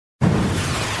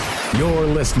You're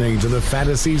listening to the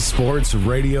Fantasy Sports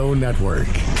Radio Network.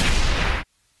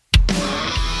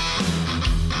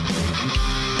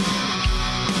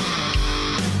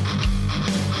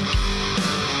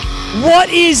 What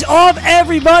is up,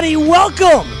 everybody?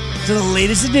 Welcome to the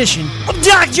latest edition of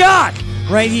Doc Jock,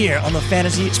 right here on the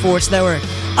Fantasy Sports Network.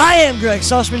 I am Greg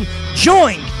Sussman,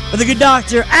 joined by the good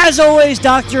doctor, as always,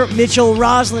 Dr. Mitchell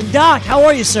Roslin. Doc, how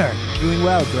are you, sir? Doing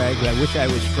well, Greg. I wish I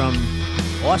was from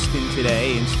Boston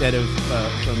today instead of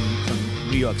from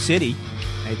New York City.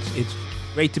 It's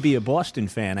great to be a Boston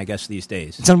fan, I guess, these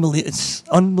days. It's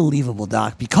unbelievable,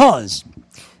 Doc, because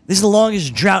this is the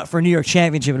longest drought for a New York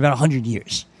championship in about 100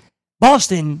 years.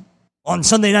 Boston, on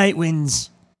Sunday night,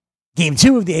 wins Game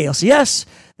 2 of the ALCS.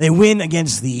 They win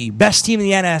against the best team in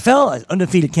the NFL,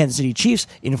 undefeated Kansas City Chiefs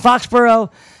in Foxborough.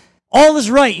 All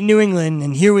is right in New England,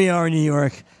 and here we are in New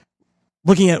York,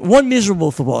 looking at one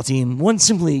miserable football team, one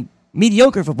simply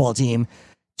mediocre football team,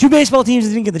 two baseball teams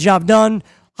that didn't get the job done,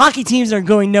 hockey teams that are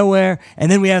going nowhere, and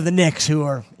then we have the Knicks who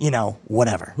are,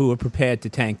 whatever. Who are prepared to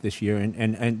tank this year,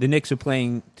 and the Knicks are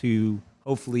playing to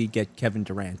hopefully get Kevin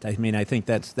Durant. I mean, I think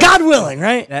that's God willing,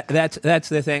 right? That's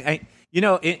the thing.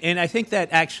 And I think that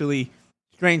actually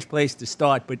strange place to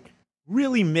start, but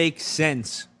really makes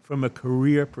sense from a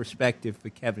career perspective for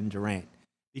Kevin Durant,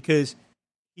 because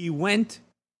he went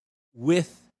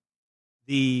with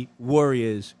the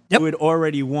Warriors, who had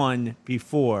already won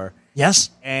before. Yes.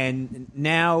 And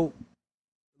now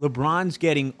LeBron's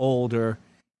getting older,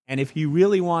 and if he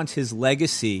really wants his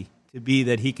legacy to be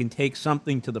that he can take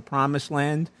something to the promised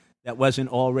land that wasn't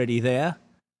already there,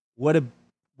 what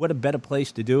a better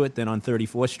place to do it than on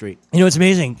 34th Street. You know, it's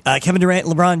amazing. Kevin Durant,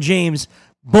 LeBron James,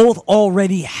 both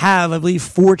already have, I believe,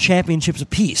 4 championships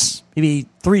apiece, maybe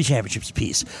 3 championships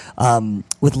apiece,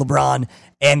 with LeBron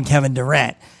and Kevin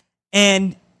Durant.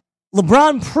 And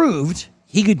LeBron proved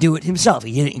he could do it himself.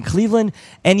 He did it in Cleveland,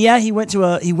 and he went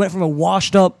from a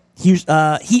washed-up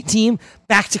Heat team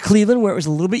back to Cleveland, where it was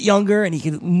a little bit younger, and he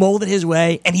could mold it his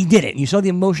way, and he did it. You saw the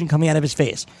emotion coming out of his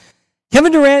face.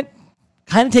 Kevin Durant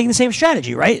kind of taking the same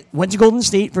strategy, right? Went to Golden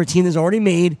State for a team that's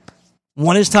already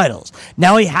won his titles.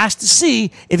 Now he has to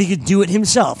see if he could do it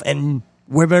himself, and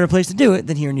where better place to do it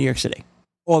than here in New York City.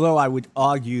 Although I would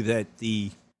argue that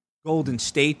the Golden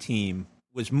State team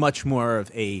was much more of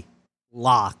a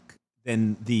lock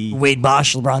than the Wade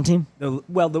Bosch LeBron team.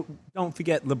 Don't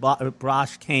forget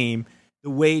Bosch came. The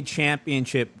Wade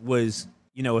championship was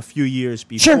a few years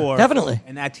before. Sure, definitely.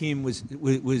 And that team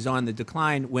was on the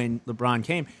decline when LeBron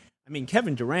came. I mean,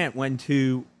 Kevin Durant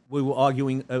we were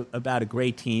arguing about a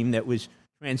great team that was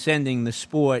transcending the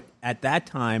sport at that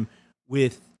time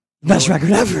with best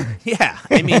record ever. Yeah,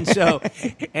 I mean, so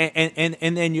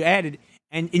and then you added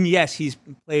and yes, he's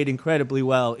played incredibly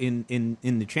well in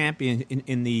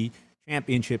the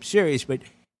championship series, but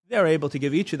they're able to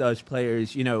give each of those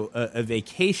players a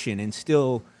vacation and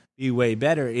still be way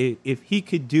better. If he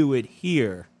could do it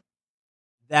here,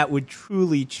 that would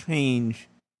truly change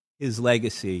his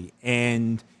legacy.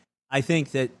 And I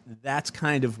think that's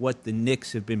kind of what the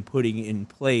Knicks have been putting in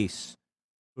place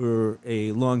for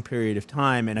a long period of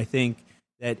time. And I think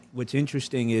that what's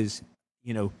interesting is,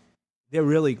 they're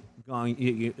really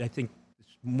going. I think this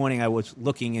morning I was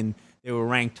looking, and they were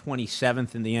ranked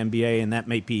 27th in the NBA, and that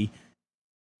might be,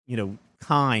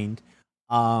 kind.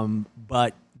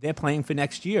 But they're playing for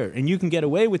next year, and you can get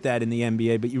away with that in the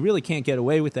NBA, but you really can't get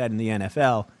away with that in the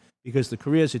NFL because the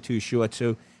careers are too short.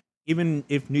 So even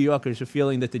if New Yorkers are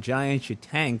feeling that the Giants should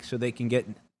tank so they can get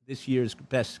this year's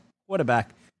best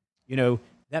quarterback,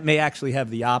 that may actually have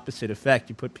the opposite effect.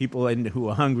 You put people in who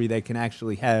are hungry, they can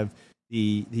actually have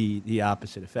the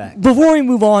opposite effect. Before we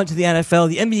move on to the NFL,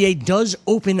 the NBA does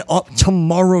open up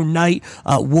tomorrow night.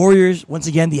 Warriors, once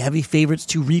again, the heavy favorites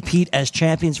to repeat as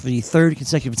champions for the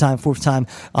 4th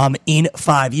time in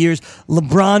 5 years.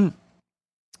 LeBron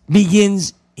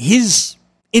begins his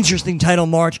interesting title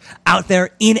march out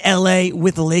there in LA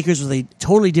with the Lakers, with a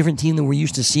totally different team than we're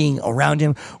used to seeing around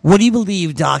him. What do you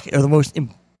believe, Doc, are the most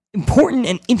important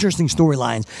and interesting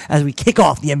storylines as we kick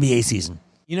off the NBA season?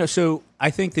 So I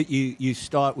think that you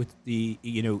start with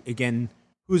again,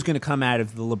 who's going to come out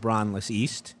of the LeBron-less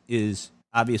East is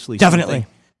obviously definitely.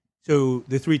 So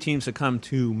the 3 teams that come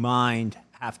to mind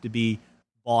have to be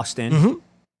Boston,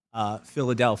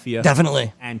 Philadelphia,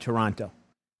 definitely, and Toronto.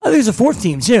 I think there's a 4th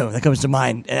team, too, that comes to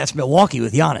mind, and that's Milwaukee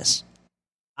with Giannis.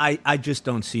 I just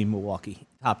don't see Milwaukee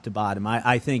top to bottom.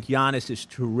 I think Giannis is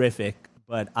terrific,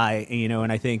 but I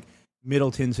think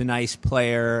Middleton's a nice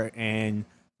player, and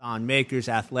Thon Maker's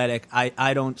athletic.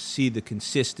 I don't see the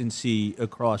consistency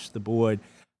across the board,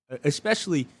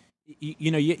 especially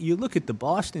you look at the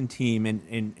Boston team,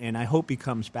 and I hope he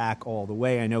comes back all the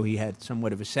way. I know he had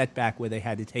somewhat of a setback where they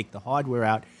had to take the hardware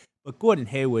out, but Gordon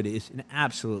Hayward is an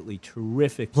absolutely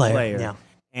terrific player, yeah.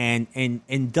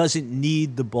 and doesn't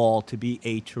need the ball to be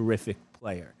a terrific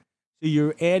player. So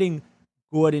you're adding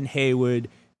Gordon Hayward.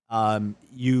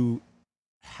 You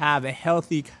have a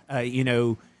healthy,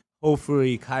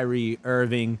 hopefully Kyrie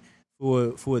Irving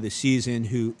for the season,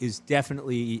 who is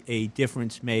definitely a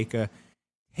difference maker.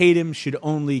 Tatum should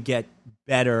only get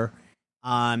better,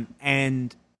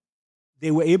 and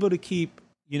they were able to keep.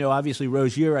 Obviously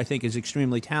Rozier, I think, is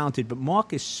extremely talented, but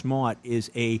Marcus Smart is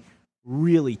a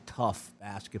really tough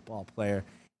basketball player,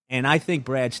 and I think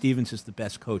Brad Stevens is the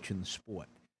best coach in the sport.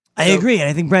 I agree, and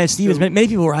I think Brad Stevens, many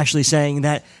people were actually saying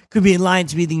that could be in line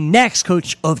to be the next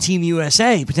coach of Team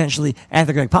USA, potentially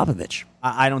after Greg Popovich.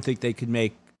 I don't think they could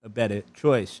make a better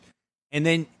choice. And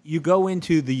then you go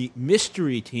into the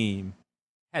mystery team,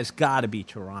 has got to be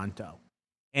Toronto.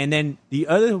 And then the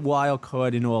other wild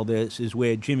card in all this is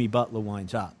where Jimmy Butler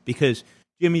winds up. Because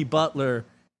Jimmy Butler,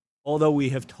 although we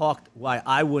have talked why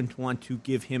I wouldn't want to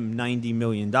give him $90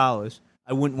 million,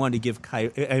 I wouldn't want to give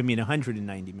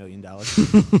 $190 million.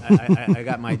 I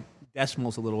got my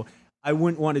decimals a little. I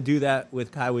wouldn't want to do that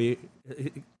with Kyrie.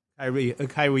 I'll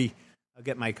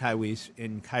get my Kyries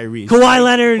and Kyries. Kawhi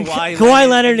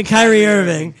Leonard and Kyrie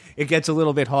Irving. It gets a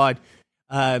little bit hard.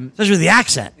 Especially with the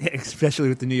accent. Especially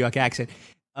with the New York accent.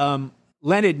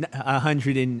 Leonard,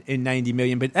 $190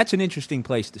 million, but that's an interesting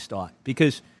place to start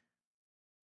because,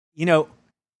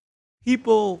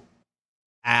 people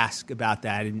ask about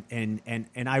that, and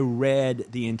I read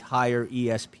the entire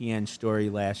ESPN story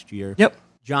last year. Yep.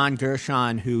 John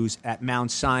Gershon, who's at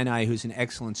Mount Sinai, who's an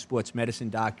excellent sports medicine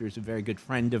doctor, is a very good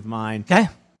friend of mine. Okay.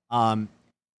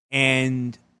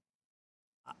 And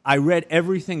I read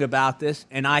everything about this,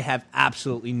 and I have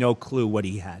absolutely no clue what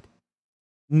he had.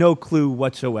 No clue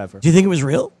whatsoever. Do you think it was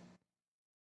real?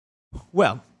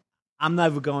 Well, I'm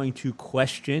never going to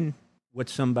question what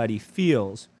somebody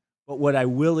feels, but what I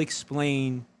will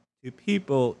explain to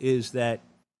people is that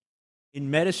in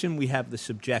medicine we have the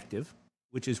subjective,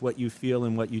 which is what you feel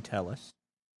and what you tell us.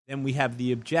 Then we have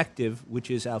the objective,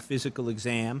 which is our physical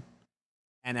exam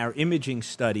and our imaging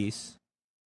studies.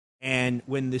 And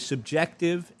when the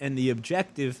subjective and the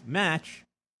objective match,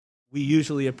 we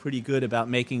usually are pretty good about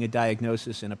making a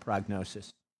diagnosis and a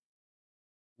prognosis.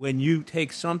 When you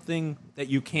take something that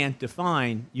you can't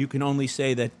define, you can only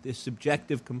say that the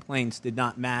subjective complaints did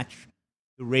not match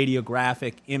the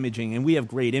radiographic imaging. And we have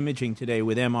great imaging today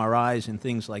with MRIs and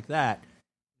things like that.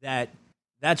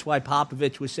 That's why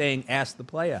Popovich was saying, ask the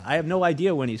player. I have no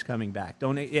idea when he's coming back.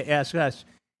 Don't ask us.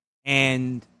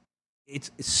 And it's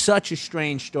such a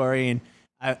strange story.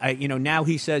 And now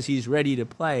he says he's ready to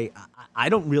play. I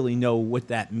don't really know what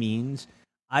that means.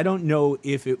 I don't know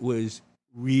if it was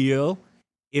real,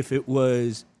 if it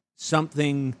was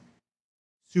something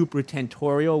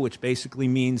supratentorial, which basically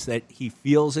means that he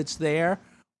feels it's there,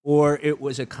 or it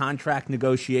was a contract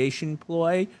negotiation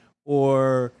ploy,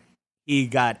 or he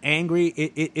got angry.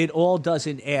 It all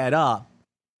doesn't add up.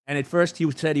 And at first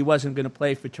he said he wasn't going to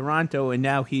play for Toronto, and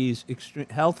now he's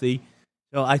healthy.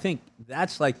 So I think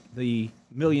that's like the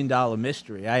 $1 million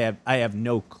mystery. I have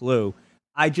no clue.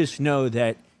 I just know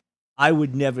that I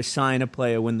would never sign a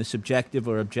player when the subjective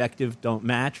or objective don't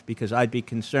match because I'd be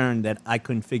concerned that I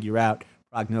couldn't figure out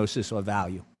prognosis or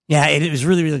value. Yeah, it was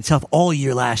really, really tough all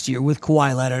year last year with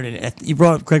Kawhi Leonard. And you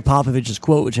brought up Greg Popovich's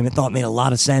quote, which I thought made a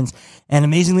lot of sense. And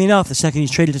amazingly enough, the second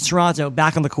he's traded to Toronto,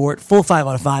 back on the court, full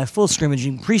 5-on-5, full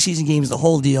scrimmaging, preseason games, the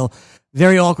whole deal.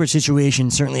 Very awkward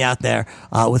situation, certainly out there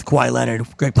with Kawhi Leonard,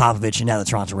 Greg Popovich, and now the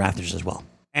Toronto Raptors as well.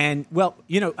 And, well,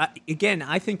 again,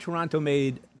 I think Toronto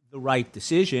made the right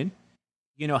decision.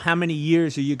 How many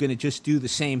years are you going to just do the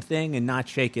same thing and not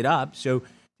shake it up? So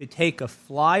to take a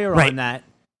flyer on that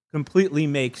completely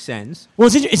makes sense. Well,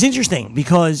 it's interesting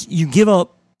because you give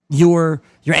up your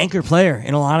anchor player,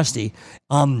 in all honesty,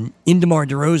 in DeMar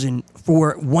DeRozan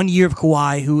for 1 year of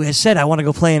Kawhi, who has said, I want to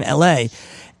go play in L.A.,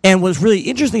 and what's really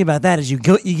interesting about that is you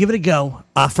give it a go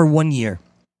for 1 year.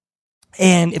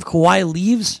 And if Kawhi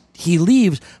leaves, he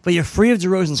leaves, but you're free of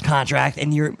DeRozan's contract,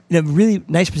 and you're in a really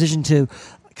nice position to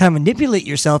kind of manipulate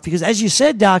yourself because, as you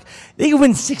said, Doc, they can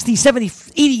win 60, 70,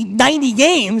 80, 90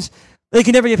 games, but they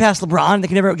can never get past LeBron. They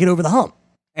can never get over the hump.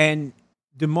 And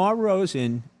DeMar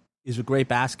DeRozan is a great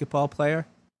basketball player,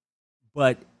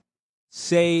 but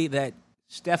say that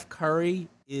Steph Curry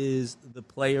is the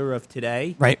player of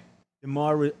today. Right.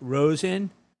 DeMar DeRozan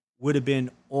would have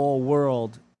been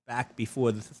all-world back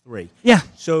before the three. Yeah.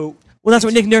 So, well, that's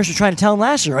what Nick Nurse was trying to tell him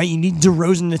last year, right? You need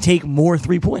DeRozan to take more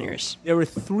three-pointers. There are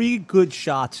three good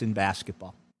shots in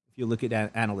basketball. If you look at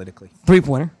it analytically.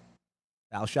 3-pointer.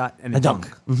 Foul shot and A a dunk.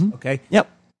 dunk. Mhm. Okay? Yep.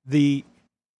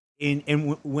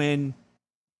 When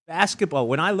basketball,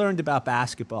 when I learned about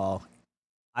basketball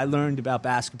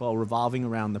revolving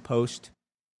around the post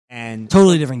and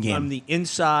Totally different from game. the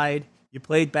inside. You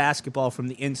played basketball from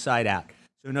the inside out.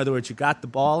 So in other words, you got the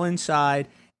ball inside,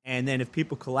 and then if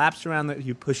people collapsed around it,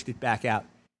 you pushed it back out.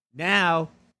 Now,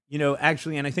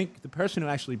 actually, and I think the person who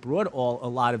actually brought a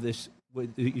lot of this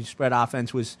spread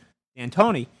offense was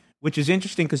D'Antoni, which is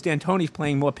interesting because D'Antoni's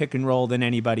playing more pick and roll than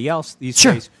anybody else these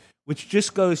days, which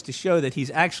just goes to show that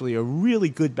he's actually a really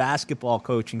good basketball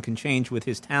coach and can change with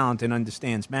his talent and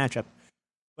understands matchup.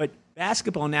 But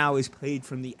basketball now is played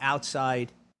from the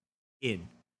outside in,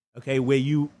 okay, where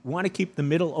you want to keep the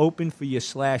middle open for your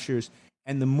slashers,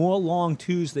 and the more long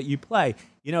twos that you play.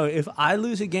 If I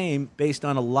lose a game based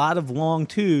on a lot of long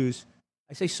twos,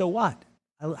 I say, so what?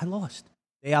 I lost.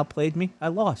 They outplayed me. I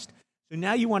lost. So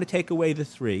now you want to take away the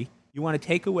three. You want to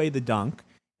take away the dunk.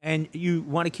 And you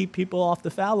want to keep people off the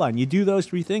foul line. You do those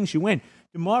three things, you win.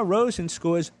 DeMar DeRozan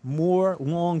scores more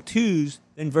long twos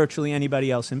than virtually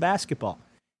anybody else in basketball.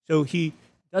 So he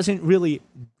doesn't really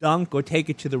dunk or take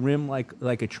it to the rim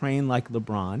like a train like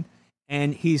LeBron.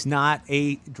 And he's not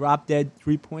a drop-dead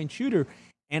three-point shooter.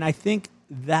 And I think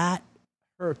that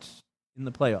hurts in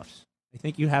the playoffs. I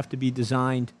think you have to be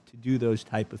designed to do those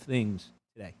type of things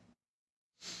today.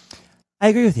 I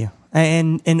agree with you.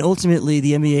 And ultimately,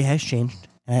 the NBA has changed.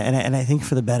 And I think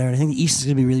for the better. And I think the East is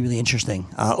going to be really, really interesting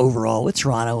overall with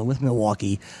Toronto and with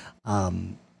Milwaukee.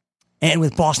 And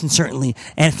with Boston, certainly,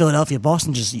 and Philadelphia.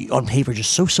 Boston just, on paper,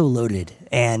 just so loaded.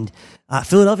 And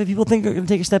Philadelphia, people think are going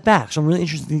to take a step back. So I'm really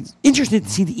interested to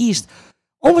see the East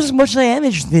almost as much as I am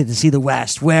interested to see the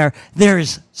West, where there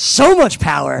is so much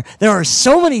power. There are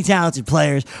so many talented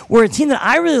players. Where a team that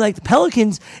I really like, the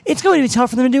Pelicans, it's going to be tough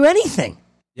for them to do anything.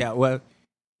 Yeah, well,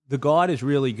 the guard is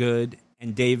really good,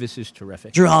 and Davis is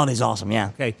terrific. Jrue Holiday's awesome, yeah.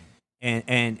 Okay,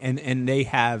 and they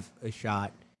have a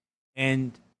shot.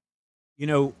 And,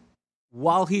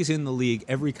 while he's in the league,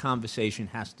 every conversation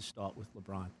has to start with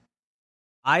LeBron.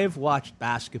 I have watched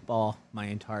basketball my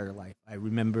entire life. I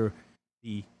remember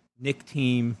the Knicks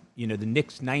team, the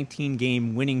Knicks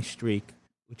 19-game winning streak,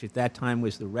 which at that time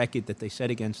was the record that they set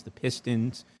against the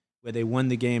Pistons, where they won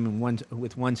the game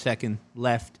with 1 second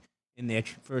left in their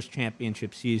first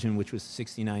championship season, which was the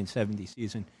 69-70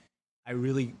 season. I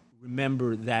really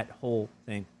remember that whole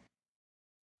thing.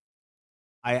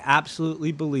 I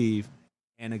absolutely believe,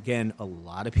 and again, a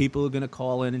lot of people are going to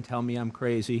call in and tell me I'm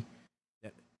crazy,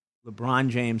 that LeBron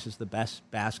James is the best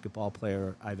basketball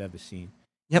player I've ever seen.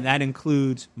 Yep. And that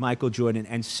includes Michael Jordan.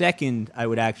 And second, I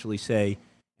would actually say,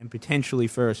 and potentially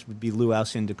first, would be Lou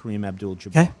Alcindor, Kareem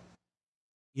Abdul-Jabbar.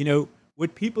 Okay.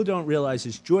 What people don't realize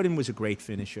is Jordan was a great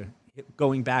finisher.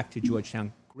 Going back to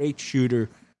Georgetown, great shooter,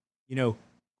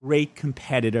 great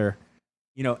competitor,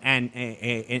 and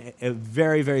a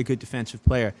very, very good defensive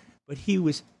player. But he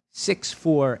was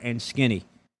 6'4" and skinny.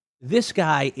 This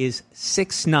guy is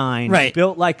 6'9", right,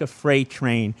 built like a freight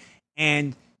train.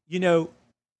 And,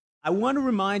 I want to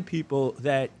remind people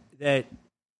that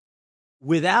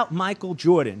without Michael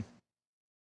Jordan,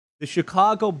 the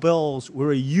Chicago Bulls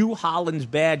were a Hugh Hollins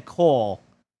bad call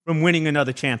from winning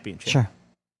another championship. Sure.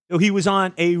 So he was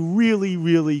on a really,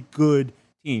 really good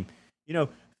team.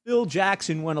 Phil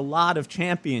Jackson won a lot of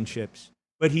championships,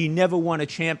 but he never won a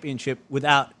championship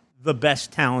without the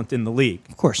best talent in the league.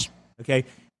 Of course. Okay?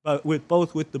 But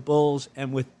both with the Bulls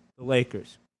and with the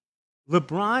Lakers.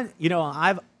 LeBron,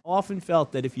 I've often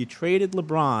felt that if you traded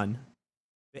LeBron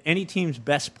to any team's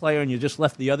best player and you just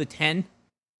left the other 10,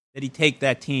 that he'd take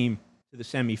that team to the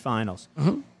semifinals.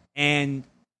 Mm-hmm. And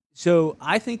so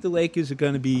I think the Lakers are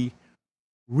going to be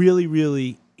really,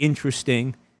 really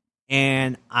interesting,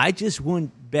 and I just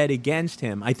wouldn't bet against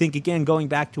him. I think, again, going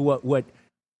back to what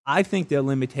I think their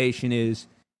limitation is,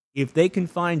 if they can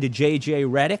find a J.J.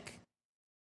 Redick,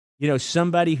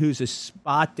 somebody who's a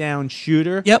spot-down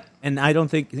shooter. Yep. And I don't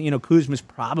think, Kuzma's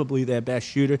probably their best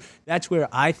shooter. That's where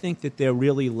I think that they're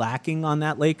really lacking on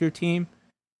that Laker team.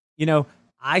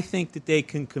 I think that they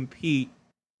can compete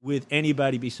with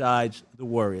anybody besides the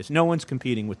Warriors. No one's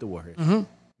competing with the Warriors. Mm-hmm.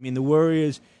 I mean, the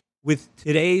Warriors, with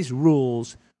today's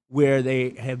rules, where they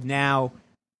have now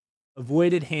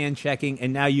avoided hand checking,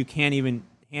 and now you can't even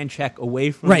hand check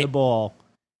away from the ball,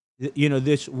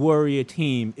 this Warrior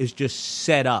team is just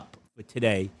set up for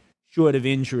today. Short of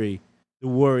injury, the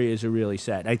Warriors are really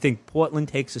set. I think Portland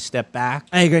takes a step back.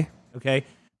 I agree. Okay?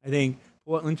 I think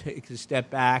Portland takes a step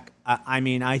back.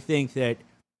 I think that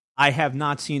I have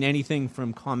not seen anything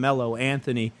from Carmelo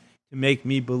Anthony to make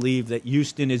me believe that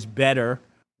Houston is better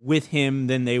with him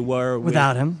than they were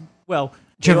without him. Well,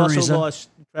 They Trevor also Ariza. lost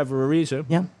Trevor Ariza.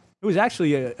 Yeah. It was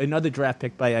actually another draft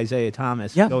pick by Isaiah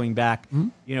Thomas going back,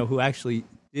 who actually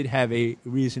did have a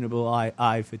reasonable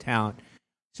eye for talent.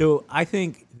 So I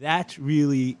think that's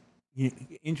really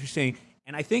interesting.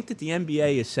 And I think that the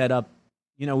NBA is set up,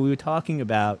 we were talking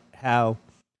about how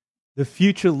the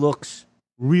future looks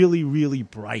really, really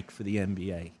bright for the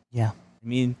NBA. Yeah. I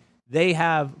mean, they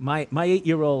have, my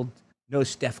 8-year-old knows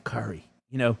Steph Curry.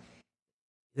 He knows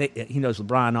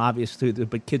LeBron, obviously,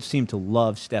 but kids seem to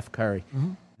love Steph Curry.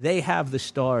 They have the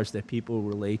stars that people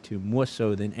relate to more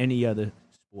so than any other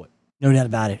sport. No doubt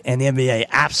about it. And the NBA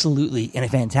absolutely in a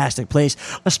fantastic place.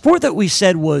 A sport that we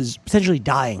said was potentially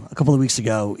dying a couple of weeks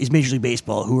ago is Major League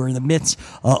Baseball, who are in the midst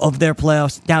of their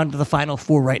playoffs, down to the Final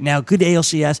Four right now. Good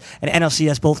ALCS and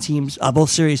NLCS, both teams, both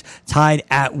series tied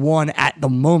at 1 at the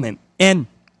moment. And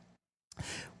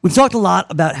we've talked a lot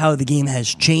about how the game has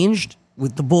changed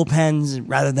with the bullpens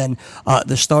rather than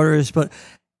the starters. But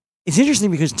it's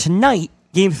interesting because tonight,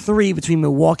 Game 3 between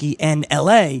Milwaukee and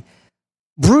LA,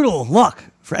 brutal luck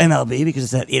for MLB because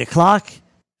it's at 8 o'clock,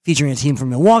 featuring a team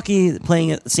from Milwaukee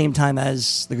playing at the same time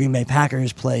as the Green Bay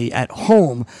Packers play at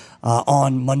home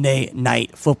on Monday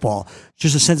Night Football.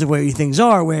 Just a sense of where things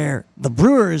are, where the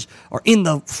Brewers are in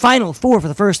the Final Four for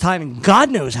the first time in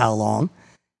God knows how long.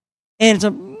 And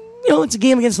it's a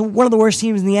game against one of the worst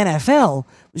teams in the NFL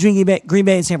between Green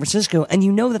Bay and San Francisco, and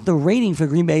you know that the rating for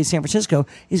Green Bay and San Francisco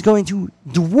is going to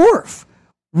dwarf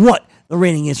what the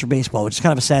rating is for baseball, which is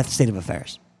kind of a sad state of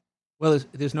affairs. Well,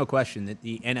 there's no question that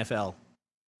the NFL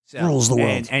rules the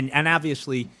world, and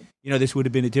obviously, this would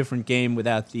have been a different game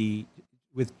without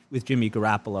with Jimmy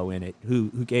Garoppolo in it, who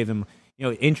gave him,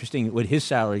 interesting. What his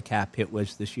salary cap hit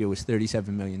was this year was $37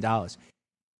 million.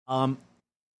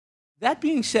 That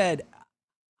being said,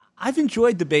 I've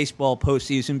enjoyed the baseball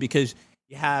postseason because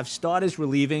you have starters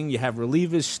relieving, you have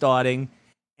relievers starting.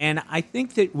 And I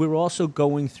think that we're also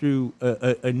going through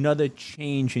another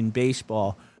change in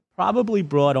baseball, probably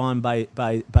brought on by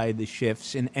the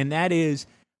shifts. And that is,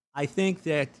 I think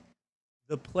that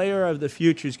the player of the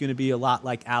future is going to be a lot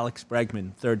like Alex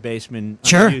Bregman, third baseman of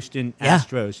the Houston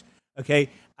Astros. Okay,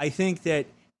 I think that,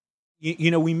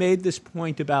 we made this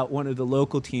point about one of the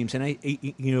local teams, and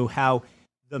how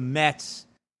the Mets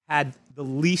had the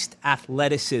least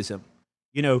athleticism.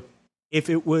 If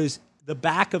it was the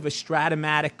back of a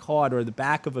Stratomatic card or the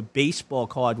back of a baseball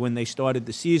card when they started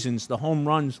the seasons, the home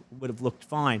runs would have looked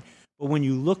fine. But when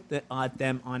you looked at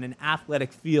them on an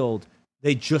athletic field,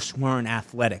 they just weren't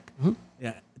athletic.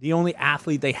 Yeah, the only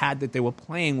athlete they had that they were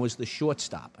playing was the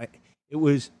shortstop. It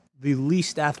was the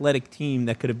least athletic team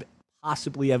that could have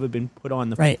possibly ever been put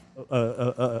on the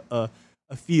a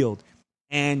field.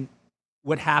 And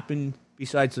what happened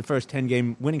besides the first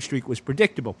 10-game winning streak was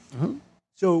predictable.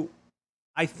 So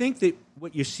I think that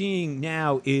what you're seeing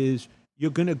now is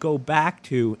you're going to go back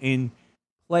to in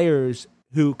players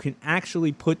who can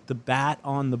actually put the bat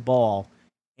on the ball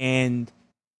and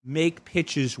make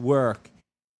pitches work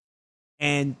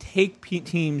and take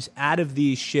teams out of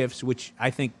these shifts, which I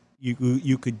think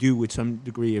you could do with some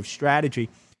degree of strategy.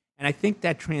 And I think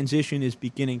that transition is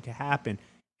beginning to happen.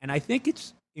 And I think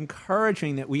it's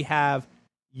encouraging that we have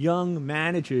young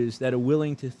managers that are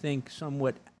willing to think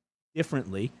somewhat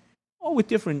differently, or with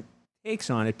different takes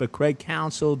on it. But Craig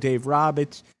Counsell, Dave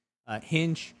Roberts,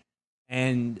 Hinch,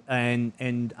 and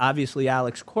obviously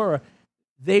Alex Cora,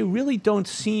 they really don't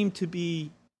seem to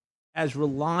be as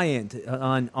reliant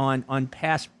on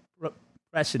past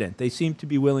precedent. They seem to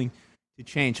be willing to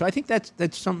change. So I think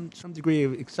that's some degree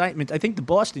of excitement. I think the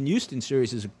Boston-Houston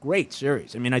series is a great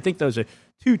series. I mean, I think those are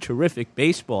two terrific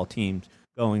baseball teams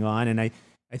going on, and I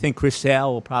think Chris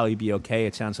Sale will probably be okay.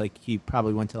 It sounds like he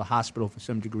probably went to the hospital for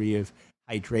some degree of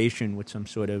hydration with some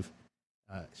sort of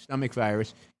stomach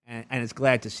virus, and it's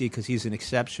glad to see because he's an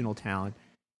exceptional talent.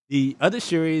 The other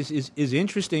series is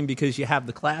interesting because you have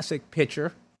the classic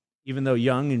pitcher, even though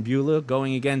young and Buehler,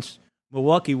 going against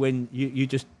Milwaukee when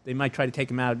they might try to take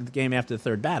him out of the game after the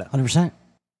third batter. 100%.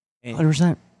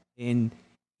 100%. And,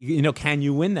 can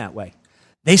you win that way?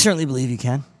 They certainly believe you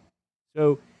can.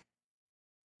 So,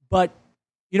 but,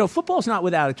 football's not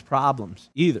without its problems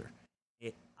either.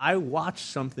 I watched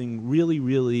something really,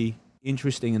 really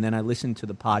interesting, and then I listened to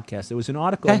the podcast. There was an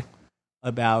article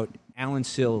about Alan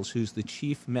Sills, who's the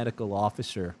chief medical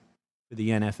officer for the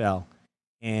NFL,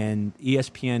 and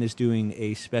ESPN is doing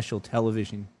a special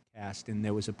television cast, and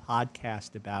there was a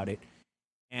podcast about it,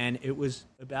 and it was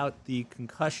about the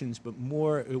concussions, but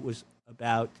more it was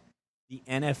about the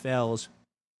NFL's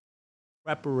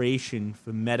preparation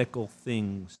for medical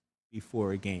things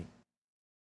before a game.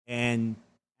 And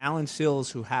Alan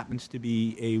Sills, who happens to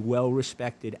be a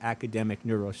well-respected academic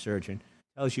neurosurgeon,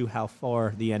 tells you how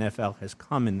far the NFL has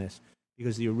come in this,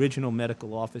 because the original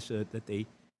medical officer that they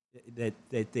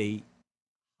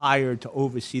hired to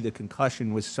oversee the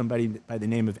concussion was somebody by the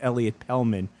name of Elliot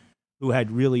Pellman, who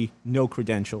had really no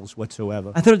credentials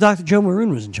whatsoever. I thought Dr. Joe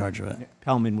Maroon was in charge of it.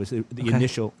 Pellman was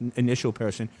the initial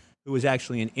person, who was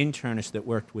actually an internist that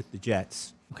worked with the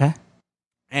Jets. Okay.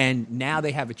 And now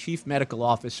they have a chief medical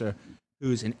officer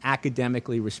who's an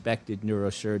academically respected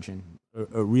neurosurgeon,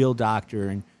 a real doctor,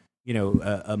 and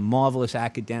a marvelous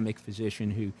academic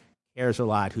physician who cares a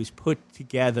lot, who's put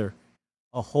together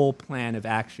a whole plan of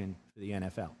action for the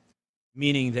NFL,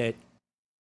 meaning that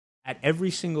at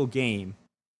every single game,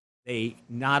 they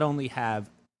not only have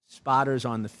spotters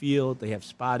on the field, they have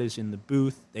spotters in the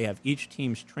booth, they have each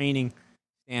team's training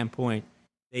standpoint,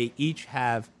 they each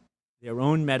have their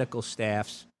own medical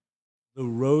staffs. The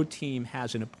road team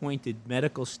has an appointed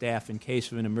medical staff in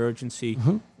case of an emergency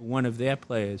for one of their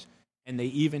players, and they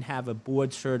even have a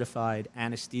board-certified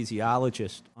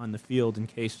anesthesiologist on the field in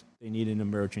case they need an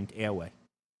emergent airway.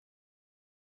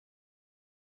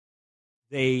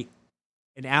 An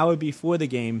hour before the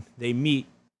game, they meet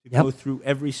to go through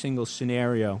every single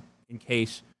scenario in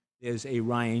case there's a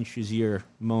Ryan Shazier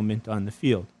moment on the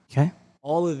field. Okay.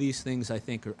 All of these things, I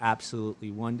think, are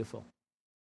absolutely wonderful.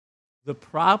 The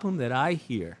problem that I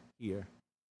hear here,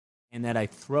 and that I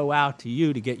throw out to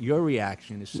you to get your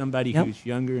reaction as somebody who's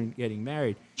younger and getting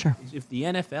married, is if the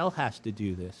NFL has to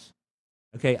do this.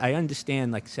 Okay, I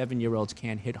understand like 7-year-olds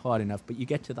can't hit hard enough, but you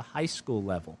get to the high school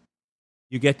level.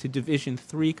 You get to Division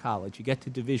III college. You get to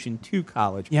Division II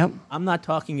college. Yep. I'm not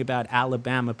talking about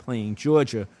Alabama playing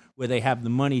Georgia, where they have the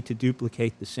money to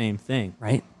duplicate the same thing.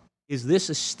 Right. Is this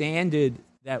a standard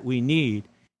that we need?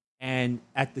 And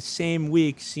at the same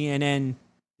week, CNN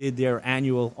did their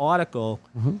annual article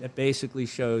that basically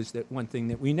shows that one thing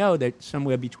that we know, that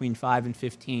somewhere between 5 and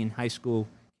 15 high school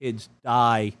kids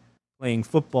die playing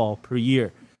football per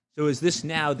year. So is this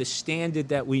now the standard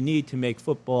that we need to make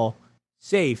football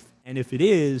safe? And if it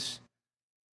is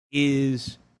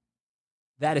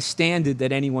that a standard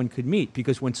that anyone could meet?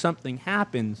 Because when something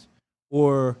happens,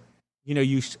 or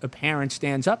a parent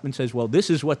stands up and says, well,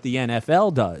 this is what the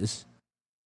NFL does,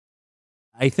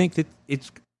 I think that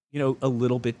it's a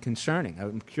little bit concerning.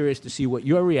 I'm curious to see what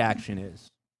your reaction is.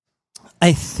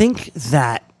 I think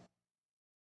that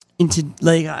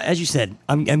as you said,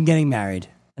 I'm getting married,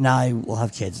 and I will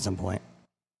have kids at some point.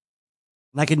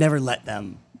 And I could never let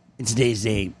them, in today's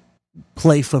day,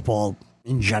 play football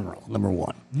in general, number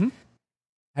one. Mm-hmm.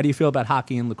 How do you feel about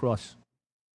hockey and lacrosse?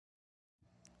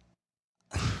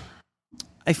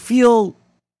 I feel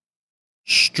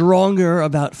stronger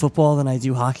about football than I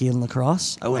do hockey and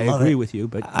lacrosse. I agree with you,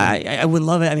 but I would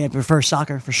love it. I mean, I prefer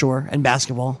soccer for sure, and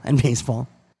basketball and baseball.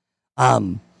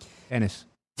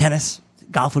 Tennis,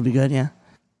 golf would be good. Yeah,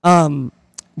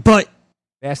 but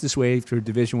fastest way for a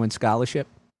Division I scholarship.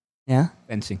 Yeah,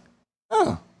 fencing.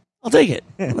 Oh, I'll take it.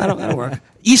 That'll work.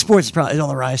 Esports is on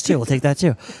the rise too. We'll take that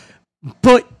too.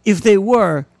 But if they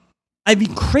were, I'd be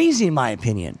crazy, in my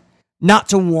opinion, not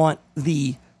to want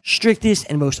the strictest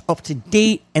and most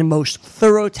up-to-date and most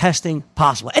thorough testing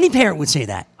possible. Any parent would say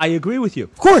that. I agree with you.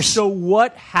 Of course. So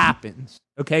what happens?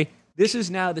 Okay, this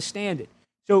is now the standard.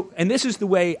 So, and this is the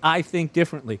way I think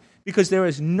differently, because there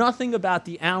is nothing about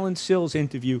the Alan Sills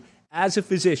interview as a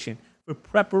physician for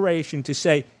preparation to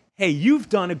say, hey, you've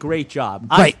done a great job.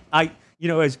 Right.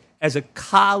 As a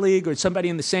colleague or somebody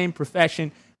in the same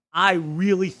profession, I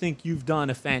really think you've done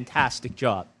a fantastic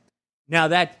job. Now,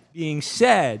 that being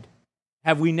said,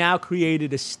 have we now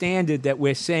created a standard that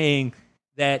we're saying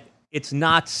that it's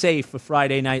not safe for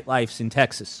Friday Night Lights in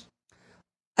Texas?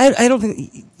 I don't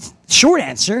think... Short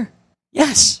answer,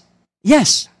 yes.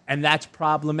 Yes. And that's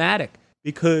problematic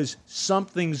because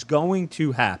something's going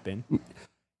to happen.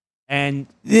 And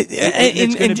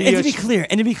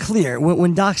to be clear,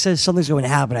 when Doc says something's going to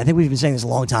happen, I think we've been saying this a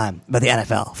long time about the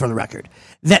NFL, for the record,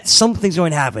 that something's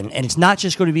going to happen, and it's not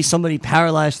just going to be somebody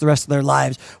paralyzed for the rest of their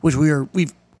lives, which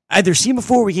we've either seen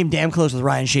before. We came damn close with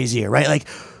Ryan Shazier, right? Like,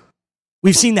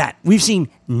 we've seen that. We've seen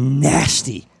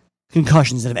nasty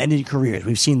concussions that have ended careers.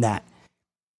 We've seen that.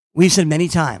 We've said many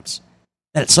times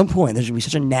that at some point there's going to be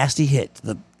such a nasty hit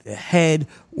to the head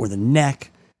or the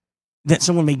neck that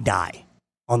someone may die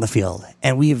on the field.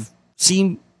 And we've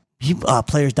seen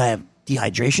players die of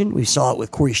dehydration. We saw it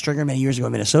with Corey Stringer many years ago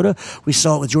in Minnesota. We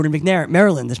saw it with Jordan McNair at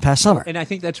Maryland this past summer. And I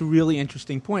think that's a really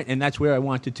interesting point, and that's where I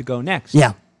wanted to go next.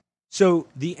 Yeah. So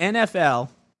the NFL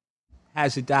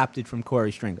has adopted from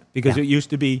Corey Stringer because it used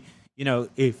to be,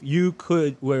 if you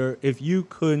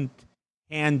couldn't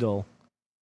handle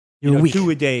 2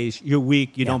 a days, you're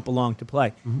weak, you don't belong to play.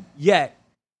 Mm-hmm. Yet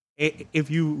if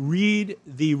you read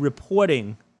the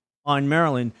reporting on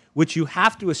Maryland, which you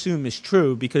have to assume is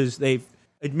true because they've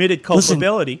admitted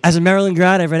culpability. Listen, as a Maryland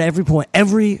grad, I've read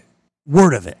every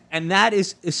word of it. And that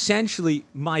is essentially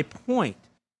my point.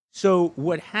 So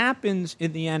what happens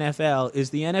in the NFL is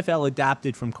the NFL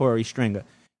adapted from Corey Stringer.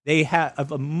 They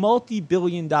have a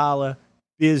multi-billion-dollar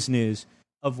business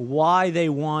of why they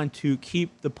want to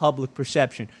keep the public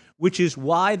perception, which is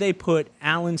why they put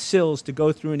Alan Sills to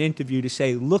go through an interview to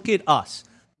say, look at us.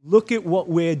 Look at what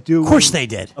we're doing. Of course they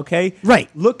did. Okay? Right.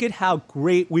 Look at how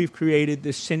great we've created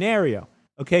this scenario.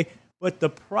 Okay? But the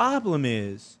problem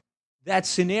is that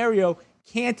scenario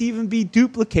can't even be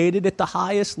duplicated at the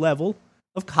highest level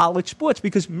of college sports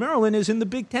because Maryland is in the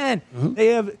Big Ten.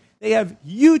 Mm-hmm. They have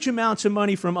huge amounts of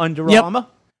money from Under Armour.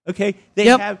 Okay?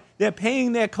 They're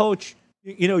paying their coach,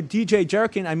 DJ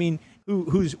Jerkin, I mean,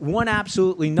 who's won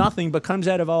absolutely nothing but comes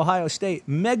out of Ohio State,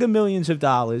 mega millions of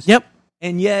dollars. Yep.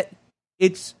 And yet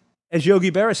it's, as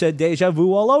Yogi Berra said, deja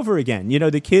vu all over again.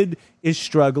 The kid is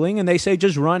struggling, and they say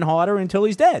just run harder until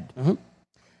he's dead. Mm-hmm.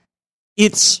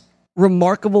 It's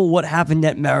remarkable what happened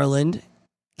at Maryland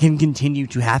can continue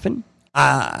to happen.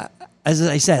 As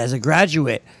I said, as a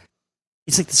graduate,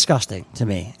 it's like disgusting to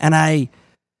me. And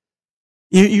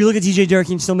you look at DJ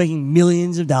Durkin still making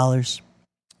millions of dollars,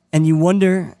 and you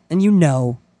wonder, and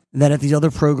that at these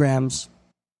other programs,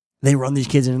 they run these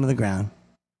kids into the ground.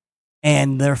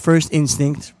 And their first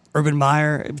instinct, Urban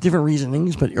Meyer, different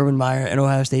reasonings, but Urban Meyer and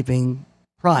Ohio State being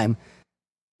prime,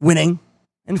 winning,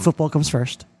 and football comes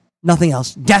first. Nothing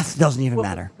else. Death doesn't even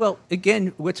matter. Well,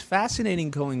 again, what's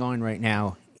fascinating going on right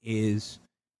now is,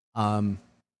 and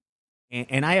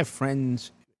I have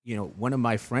friends. One of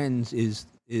my friends is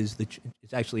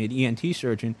actually an ENT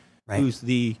surgeon, right, who's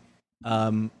the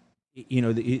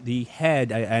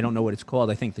head. I don't know what it's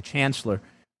called. I think the chancellor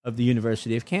of the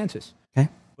University of Kansas. Okay.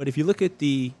 But if you look at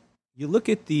the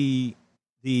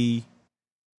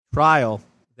trial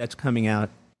that's coming out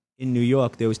in New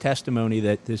York, there was testimony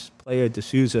that this player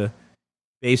D'Souza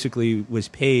basically was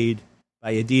paid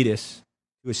by Adidas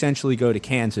to essentially go to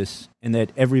Kansas, and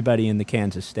that everybody in the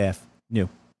Kansas staff knew.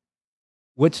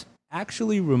 What's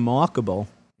actually remarkable,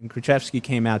 and Krzyzewski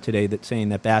came out today saying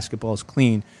that basketball is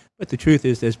clean, but the truth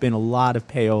is there's been a lot of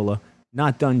payola,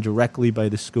 not done directly by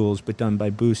the schools, but done by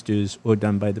boosters or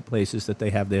done by the places that they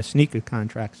have their sneaker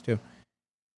contracts to.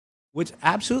 What's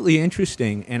absolutely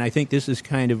interesting, and I think this is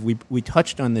kind of, we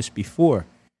touched on this before,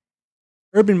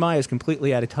 Urban Meyer is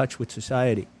completely out of touch with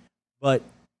society. But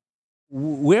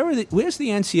where's the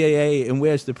NCAA and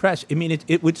where's the press? I mean,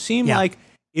 it would seem like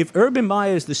if Urban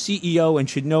Meyer is the CEO and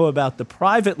should know about the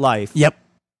private life, yep,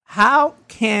 how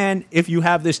can, if you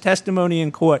have this testimony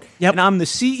in court, yep, and I'm the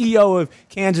CEO of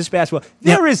Kansas basketball,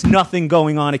 there is nothing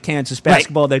going on at Kansas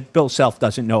basketball that Bill Self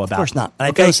doesn't know about. Of course not. Okay?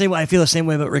 I feel the same way. I feel the same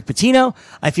way about Rick Pitino.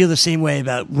 I feel the same way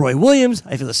about Roy Williams.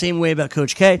 I feel the same way about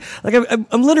Coach K. Like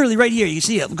I'm literally right here. You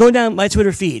see it going down my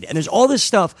Twitter feed, and there's all this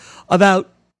stuff about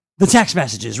the text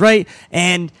messages, right?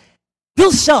 And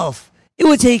Bill Self, it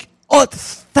would take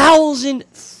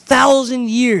 1,000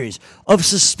 years of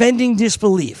suspending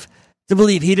disbelief to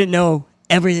believe he didn't know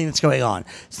everything that's going on.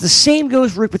 So the same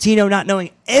goes for Rick Pitino not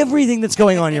knowing everything that's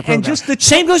going on in your program. And just the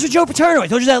same goes for Joe Paterno. I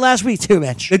told you that last week too,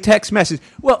 Mitch. The text message.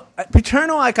 Well,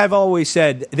 Paterno, like I've always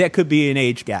said, there could be an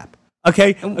age gap.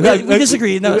 Okay? We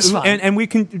disagree. No, it's fine. And we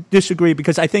can disagree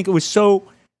because I think it was so,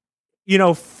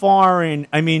 foreign.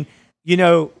 I mean,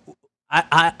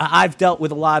 I've dealt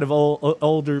with a lot of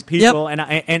older people,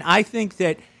 yep, and I think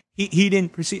that he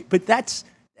didn't perceive. But that's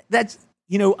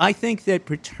I think that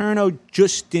Paterno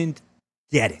just didn't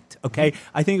get it, okay?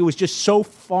 I think it was just so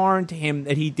foreign to him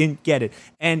that he didn't get it.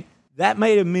 And that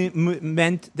might have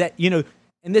meant that,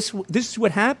 and this is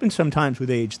what happens sometimes with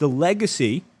age. The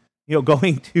legacy,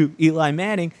 going to Eli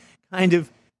Manning kind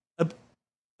of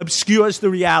obscures the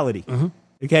reality,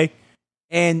 okay?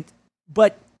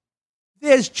 But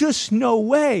there's just no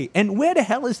way. And where the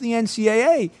hell is the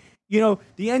NCAA? The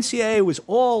NCAA was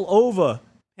all over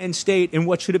Penn State in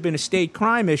what should have been a state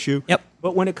crime issue. Yep.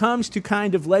 But when it comes to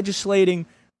kind of legislating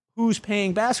who's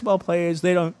paying basketball players,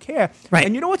 they don't care. Right.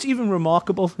 And you know what's even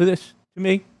remarkable for this to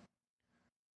me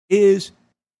is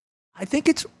I think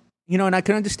it's, and I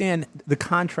can understand the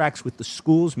contracts with the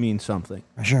schools mean something.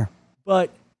 For sure. But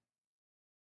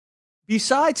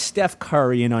besides Steph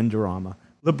Curry and Under Armour,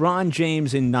 LeBron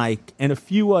James and Nike, and a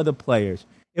few other players,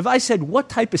 if I said, what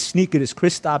type of sneaker does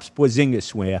Kristaps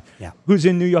Porzingis wear, who's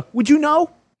in New York, would you know?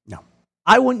 No.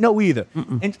 I wouldn't know either.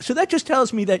 And so that just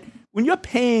tells me that when you're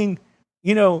paying, an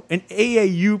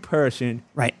AAU person,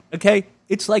 right? Okay,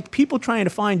 it's like people trying to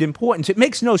find importance. It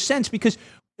makes no sense because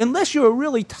unless you're a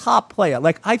really top player,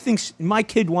 like I think my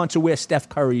kid wants to wear Steph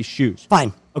Curry's shoes.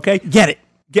 Fine. Okay? Get it.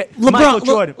 Get LeBron, Michael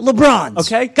Jordan. LeBron's.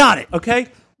 Okay? Got it. Okay?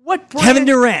 What brand? Kevin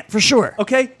Durant, for sure.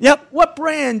 Okay? Yep. What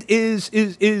brand is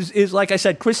like I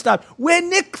said, Kristaps? We're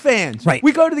Knick fans. Right.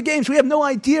 We go to the games. We have no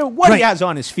idea what he Right. has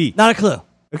on his feet. Not a clue.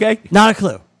 Okay? Not a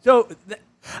clue. So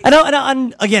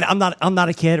I'm not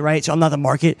a kid, right? So I'm not the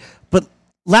market. But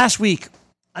last week,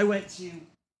 I went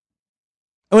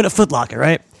to Foot Locker,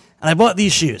 right? And I bought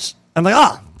these shoes. I'm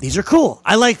like, these are cool.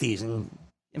 I like these. And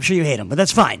I'm sure you hate them, but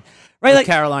that's fine. Right? Like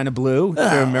Carolina Blue.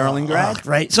 They're a Maryland grad.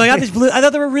 Right. So I got these blue. I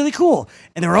thought they were really cool.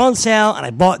 And they were on sale, and I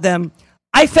bought them.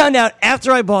 I found out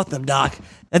after I bought them, Doc,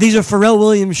 that these are Pharrell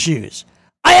Williams shoes.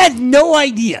 I had no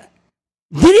idea.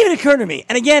 Didn't even occur to me.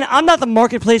 And again, I'm not the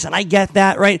marketplace, and I get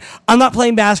that, right? I'm not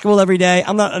playing basketball every day.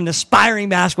 I'm not an aspiring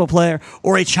basketball player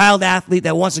or a child athlete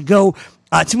that wants to go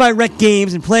to my rec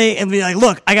games and play and be like,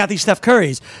 look, I got these Steph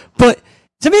Currys. But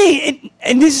to me,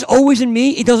 and this is always in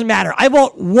me, it doesn't matter. I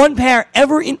bought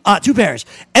two pairs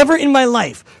ever in my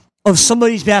life of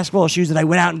somebody's basketball shoes that I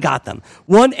went out and got them.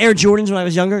 One, Air Jordans when I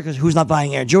was younger, because who's not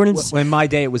buying Air Jordans? In my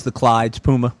day, it was the Clydes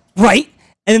Puma. Right.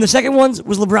 And then the second one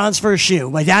was LeBron's first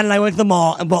shoe. My dad and I went to the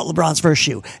mall and bought LeBron's first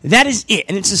shoe. That is it.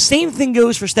 And it's the same thing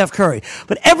goes for Steph Curry.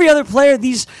 But every other player,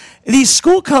 these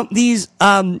shoe companies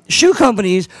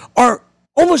are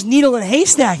almost needle and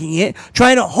haystacking it,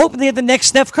 trying to hope they get the next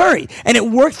Steph Curry. And it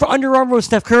worked for Under Armour with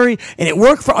Steph Curry, and it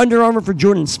worked for Under Armour for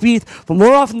Jordan Spieth, but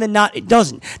more often than not, it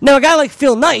doesn't. Now, a guy like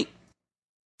Phil Knight,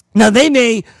 now they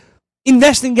may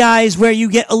invest in guys where you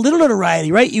get a little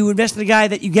notoriety, right? You invest in a guy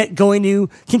that you get going to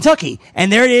Kentucky,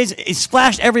 and there it is. It's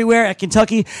splashed everywhere at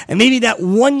Kentucky, and maybe that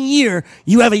 1 year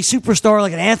you have a superstar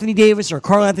like an Anthony Davis or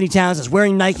Karl Anthony Towns that's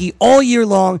wearing Nike all year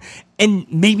long, and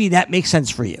maybe that makes sense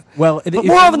for you. Well, but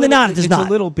more often than not, it does not. It's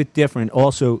a little bit different.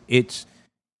 Also,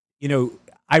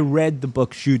 I read the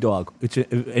book Shoe Dog. It's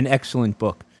an excellent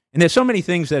book. And there's so many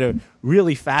things that are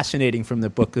really fascinating from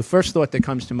the book. The first thought that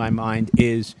comes to my mind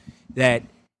is that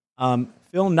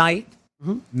Phil Knight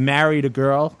married a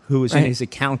girl who was in his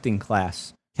accounting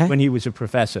class when he was a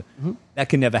professor. That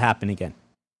can never happen again.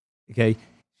 Okay?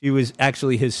 She was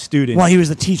actually his student. Well, he was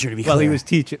the teacher, to be clear. He was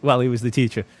the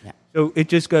teacher. Yeah. So it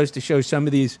just goes to show some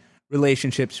of these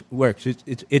relationships works.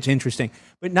 It's interesting.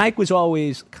 But Nike was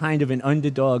always kind of an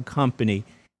underdog company,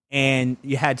 and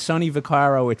you had Sonny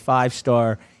Vaccaro at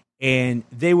 5-star, and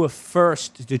they were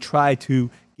first to try to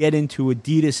get into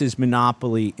Adidas's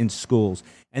monopoly in schools.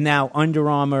 And now Under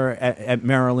Armour at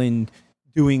Maryland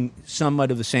doing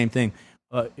somewhat of the same thing.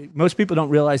 Most people don't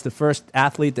realize the first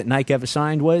athlete that Nike ever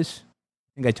signed was,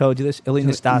 I think I told you this, Ilie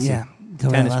Nastase,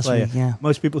 tennis player. Week, yeah.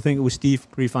 Most people think it was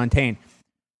Steve Prefontaine.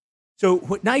 So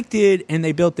what Nike did, and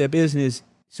they built their business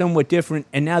somewhat different,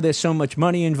 and now there's so much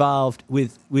money involved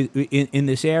in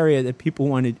this area that people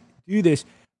want to do this.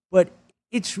 But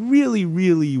it's really,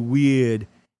 really weird.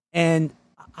 And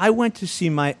I went to see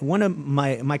one of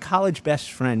my college best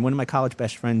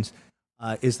friends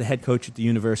is the head coach at the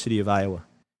University of Iowa,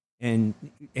 and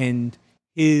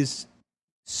his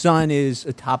son is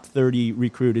a top 30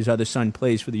 recruit. His other son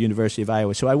plays for the University of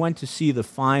Iowa. So I went to see the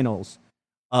finals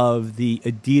of the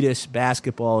Adidas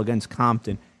basketball against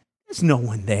Compton. There's no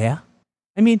one there.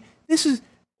 I mean,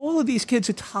 all of these kids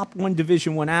are top 1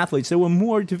 Division I athletes. There were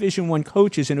more Division I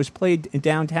coaches, and it was played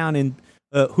downtown in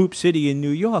Hoop City in New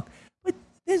York. But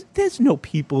there's no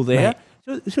people there.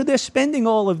 Right. So they're spending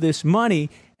all of this money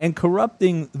and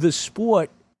corrupting the sport,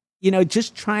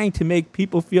 just trying to make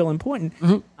people feel important.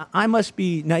 I must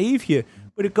be naive here,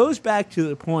 but it goes back to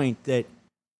the point that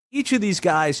each of these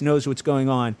guys knows what's going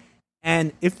on.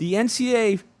 And if the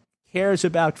NCAA cares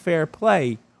about fair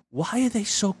play, why are they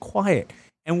so quiet?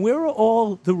 And where are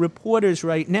all the reporters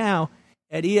right now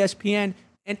at ESPN?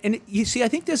 And you see, I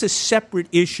think there's a separate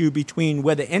issue between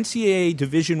whether NCAA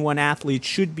Division I athletes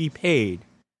should be paid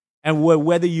and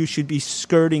whether you should be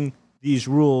skirting these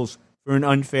rules for an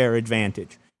unfair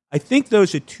advantage. I think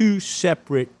those are two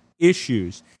separate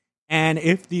issues. And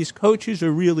if these coaches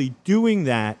are really doing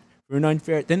that for an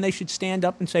unfair, then they should stand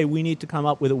up and say, we need to come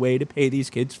up with a way to pay these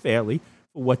kids fairly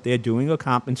for what they're doing or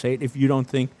compensate if you don't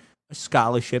think a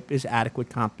scholarship is adequate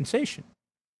compensation.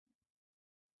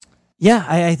 Yeah,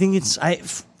 I think it's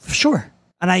for sure.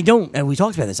 And we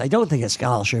talked about this, I don't think a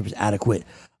scholarship is adequate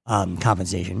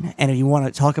compensation. And if you want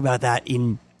to talk about that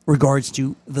in regards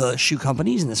to the shoe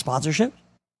companies and the sponsorship,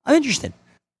 I'm interested.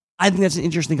 I think that's an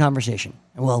interesting conversation,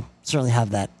 and we'll certainly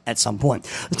have that at some point.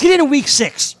 Let's get into Week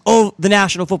 6 of the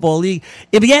National Football League.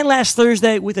 It began last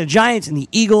Thursday with the Giants and the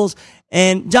Eagles.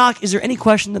 And, Doc, is there any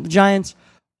question that the Giants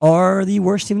are the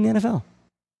worst team in the NFL?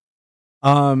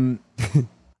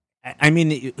 I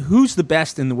mean, who's the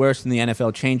best and the worst in the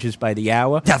NFL changes by the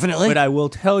hour. Definitely. But I will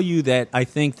tell you that I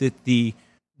think that the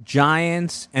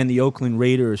Giants and the Oakland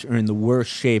Raiders are in the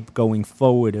worst shape going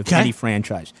forward of any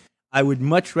franchise. I would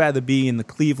much rather be in the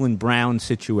Cleveland Browns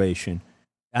situation.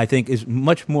 I think is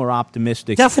much more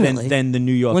optimistic than the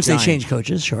New York Once Giants. They change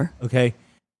coaches, sure. Okay.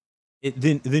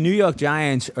 The New York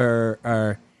Giants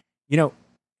are,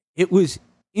 it was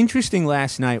interesting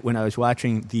last night when I was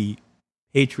watching the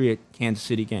Patriot-Kansas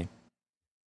City game.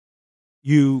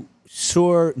 You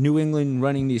saw New England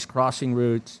running these crossing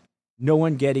routes, no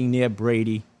one getting near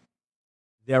Brady.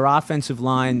 Their offensive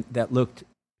line that looked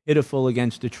pitiful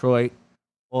against Detroit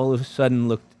all of a sudden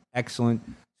looked excellent.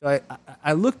 So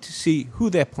I looked to see who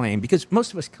they're playing because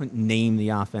most of us couldn't name the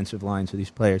offensive lines of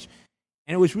these players.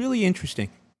 And it was really interesting.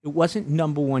 It wasn't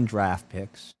number one draft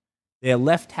picks. Their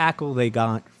left tackle they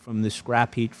got from the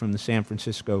scrap heap from the San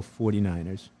Francisco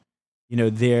 49ers.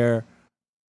 Their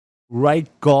right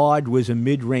guard was a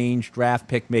mid-range draft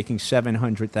pick making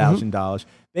 $700,000.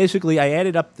 Basically, I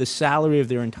added up the salary of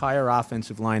their entire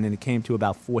offensive line, and it came to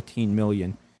about $14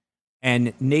 million.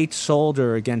 And Nate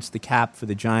Solder against the cap for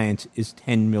the Giants is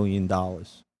 $10 million.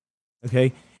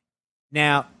 Okay?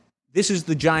 Now, this is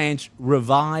the Giants'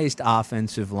 revised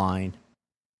offensive line.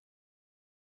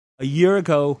 A year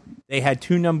ago, they had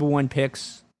 2 number 1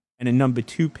 picks and a number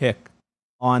 2 pick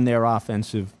on their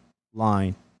offensive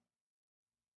line.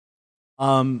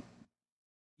 It's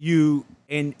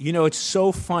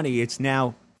so funny. It's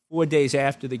now 4 days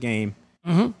after the game.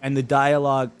 And the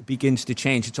dialogue begins to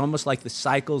change. It's almost like the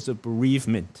cycles of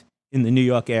bereavement in the New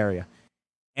York area.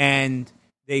 And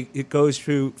it goes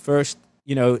through first,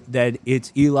 that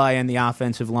it's Eli and the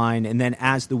offensive line. And then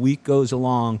as the week goes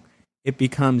along,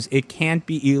 it can't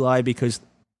be Eli because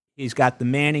he's got the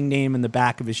Manning name in the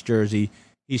back of his jersey.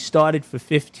 He started for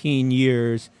 15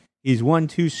 years. He's won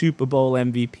 2 Super Bowl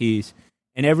MVPs.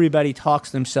 And everybody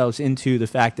talks themselves into the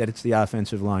fact that it's the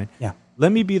offensive line. Yeah.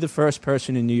 Let me be the first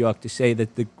person in New York to say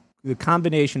that the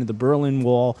combination of the Berlin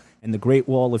Wall and the Great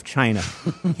Wall of China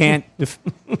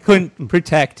couldn't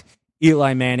protect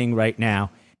Eli Manning right now.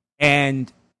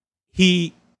 And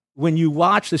when you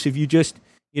watch this, if you just,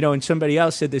 and somebody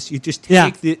else said this, you just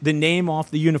take the name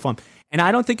off the uniform. And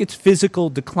I don't think it's physical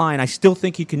decline. I still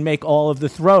think he can make all of the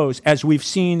throws, as we've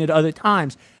seen at other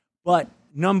times. But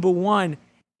number one,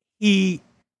 he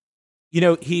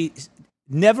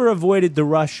never avoided the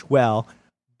rush well,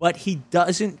 but he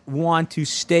doesn't want to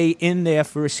stay in there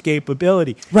for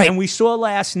escapability. Right. And we saw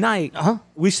last night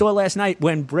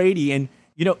when Brady, and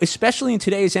especially in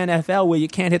today's NFL where you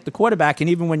can't hit the quarterback, and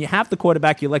even when you have the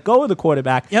quarterback, you let go of the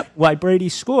quarterback while Brady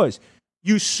scores.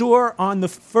 You saw on the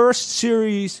first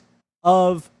series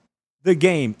of the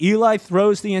game, Eli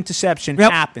throws the interception,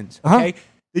 happens. Okay.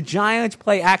 The Giants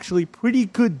play actually pretty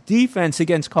good defense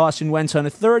against Carson Wentz on a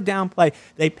third down play.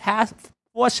 They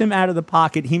force him out of the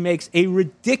pocket. He makes a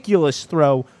ridiculous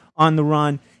throw on the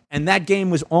run, and that game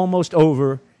was almost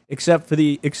over, except for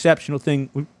the exceptional thing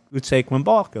with Saquon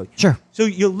Barkley. Sure. So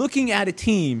you're looking at a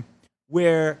team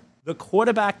where the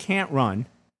quarterback can't run,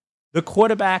 the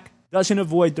quarterback doesn't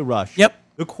avoid the rush,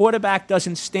 the quarterback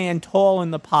doesn't stand tall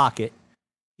in the pocket,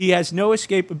 he has no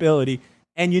escapability,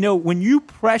 and when you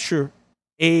pressure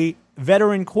a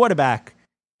veteran quarterback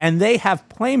and they have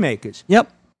playmakers.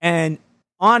 And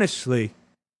honestly,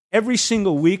 every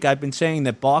single week I've been saying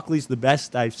that Barkley's the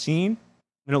best I've seen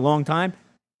in a long time.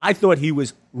 I thought he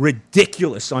was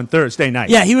ridiculous on Thursday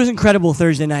night. Yeah, he was incredible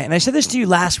Thursday night. And I said this to you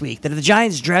last week, that if the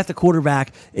Giants draft a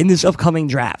quarterback in this upcoming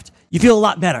draft, you feel a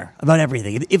lot better about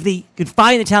everything. If they could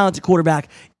find a talented quarterback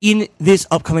in this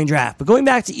upcoming draft. But going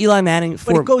back to Eli Manning.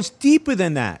 But it goes deeper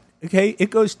than that, okay?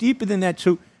 It goes deeper than that.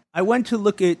 So I went to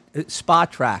look at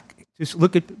Spot Track, just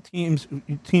look at teams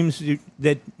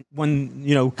that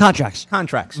won, contracts.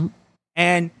 Mm-hmm.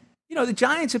 And, the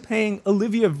Giants are paying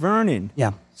Olivia Vernon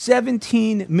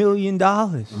 $17 million.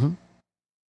 Mm-hmm.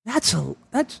 That's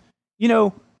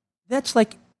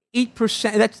like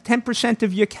 8%, that's 10%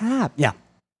 of your cap. Yeah.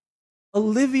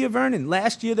 Olivia Vernon,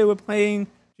 last year they were paying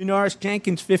Janoris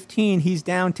Jenkins $15, he's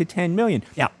down to $10 million.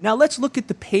 Yeah. Now let's look at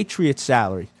the Patriots'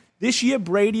 salary. This year,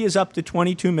 Brady is up to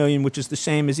 $22 million, which is the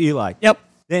same as Eli.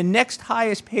 Their next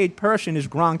highest paid person is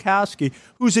Gronkowski,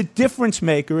 who's a difference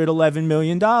maker at $11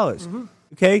 million. Mm-hmm.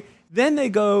 Okay? Then they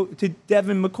go to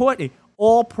Devin McCourtney,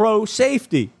 all-pro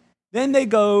safety. Then they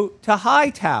go to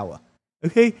Hightower.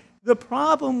 Okay? The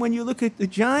problem when you look at the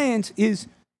Giants is,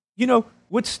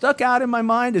 what stuck out in my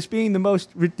mind as being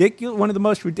one of the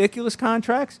most ridiculous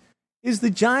contracts is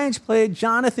the Giants played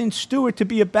Jonathan Stewart to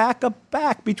be a backup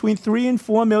back between $3 and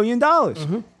 $4 million.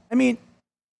 Mm-hmm. I mean,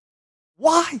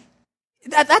 why?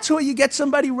 That's where you get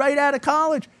somebody right out of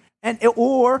college.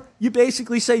 or you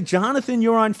basically say, Jonathan,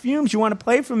 you're on fumes. You want to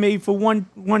play for me for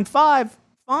 1.5?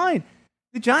 Fine.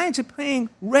 The Giants are paying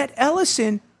Rhett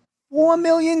Ellison $4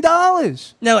 million.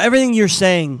 Now, everything you're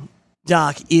saying,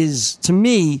 Doc, is, to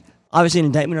me, obviously an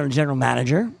indictment on a general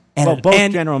manager. Both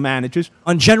general managers.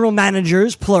 On general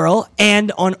managers, plural,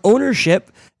 and on ownership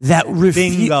that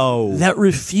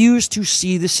refused to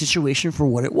see the situation for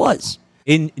what it was.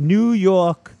 In New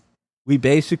York, we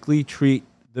basically treat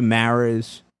the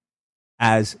Maras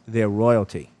as their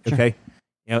royalty. Okay,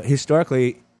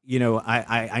 historically,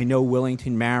 I know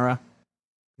Willington Mara,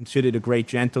 considered a great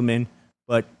gentleman,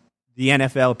 but the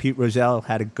NFL, Pete Rozelle,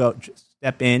 had to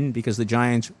step in because the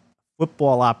Giants'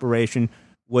 football operation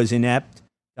was inept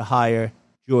to hire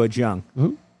George Young.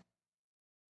 Mm-hmm.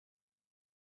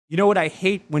 You know what I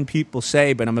hate when people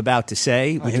say, but I'm about to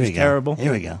say, which is terrible?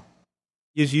 Here we go.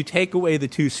 Is you take away the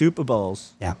 2 Super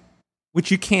Bowls, yeah,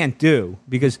 which you can't do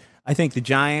because I think the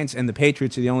Giants and the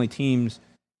Patriots are the only teams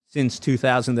since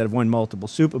 2000 that have won multiple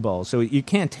Super Bowls. So you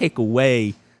can't take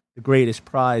away the greatest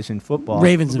prize in football.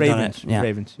 Ravens have done it. Yeah.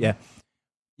 Ravens, yeah.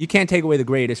 You can't take away the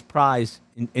greatest prize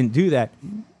and do that.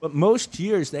 But most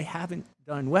years they haven't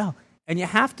done well. And you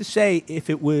have to say, if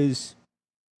it was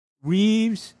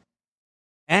Reeves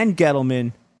and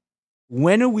Gettleman,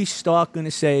 when are we start going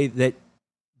to say that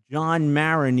John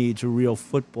Mara needs a real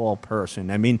football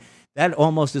person? I mean, that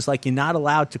almost is like you're not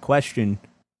allowed to question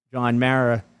John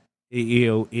Mara,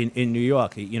 in New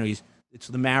York. It's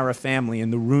the Mara family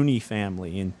and the Rooney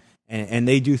family, and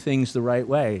they do things the right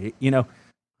way.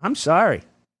 I'm sorry.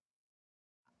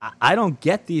 I don't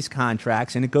get these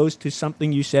contracts, and it goes to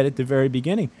something you said at the very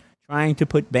beginning, trying to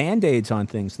put Band-Aids on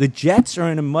things. The Jets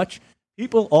are in a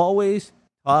people always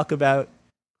talk about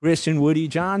Chris and Woody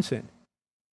Johnson.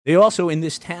 They also, in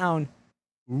this town,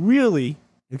 really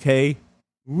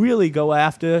go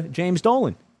after James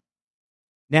Dolan.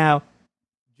 Now,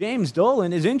 James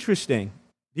Dolan is interesting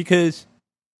because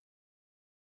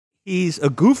he's a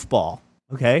goofball,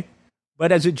 okay?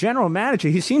 But as a general manager,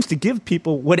 he seems to give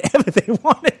people whatever they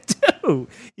want to do.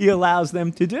 He allows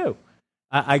them to do.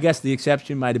 I guess the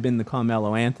exception might have been the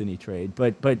Carmelo Anthony trade,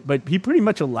 but he pretty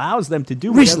much allows them to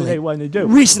do whatever they want to do.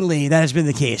 Recently, that has been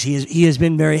the case. He has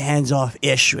been very hands off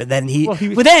ish. But then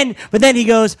but then he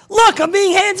goes, "Look, I'm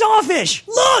being hands off ish.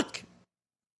 Look."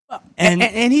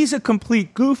 And he's a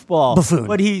complete goofball, buffoon.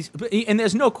 But and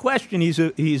there's no question he's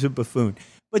a buffoon.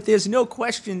 But there's no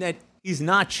question that he's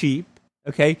not cheap.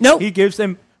 Okay, nope. He gives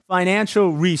them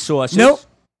financial resources. Nope.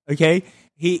 Okay,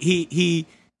 he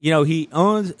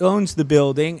owns the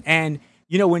building, and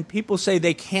when people say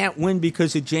they can't win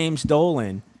because of James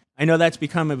Dolan, I know that's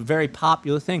become a very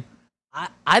popular thing.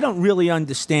 I don't really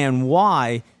understand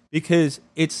why, because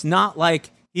it's not like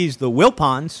he's the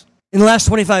Wilpons. In the last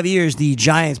 25 years, the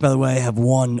Giants, by the way, have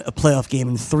won a playoff game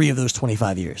in 3 of those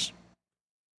 25 years.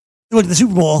 They went to the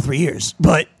Super Bowl all 3 years,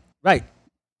 but right,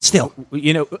 still,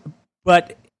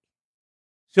 but.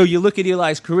 So you look at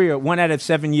Eli's career, 1 out of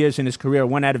 7 years in his career,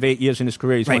 1 out of 8 years in his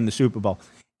career, he's won the Super Bowl.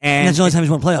 And that's the only time he's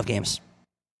won playoff games.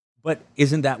 But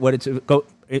isn't that what it's about?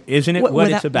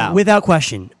 It's about? Without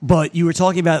question. But you were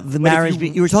talking about the Maras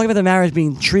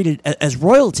being treated as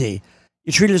royalty.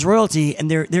 You're treated as royalty,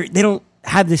 and they don't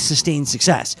have this sustained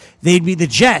success. They'd be the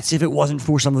Jets if it wasn't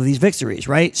for some of these victories,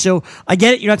 right? So I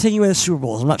get it. You're not taking away the Super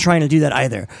Bowls. I'm not trying to do that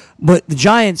either. But the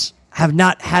Giants have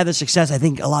not had the success I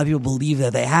think a lot of people believe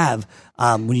that they have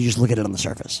when you just look at it on the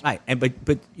surface. Right, but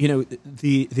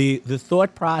the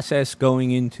thought process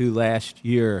going into last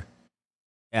year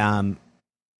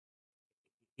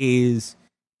is,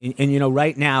 and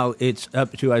right now it's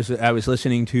up to, I was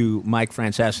listening to Mike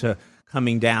Francesa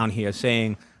coming down here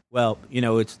saying, well,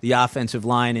 it's the offensive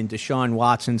line and Deshaun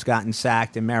Watson's gotten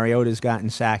sacked and Mariota's gotten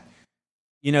sacked.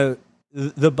 The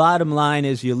bottom line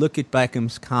is you look at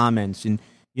Beckham's comments and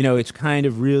it's kind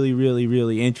of really, really,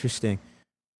 really interesting.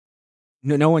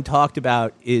 No one talked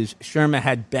about is Sherma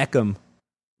had Beckham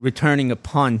returning a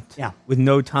punt with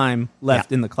no time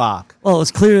left in the clock. Well,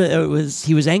 it's clear that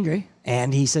he was angry,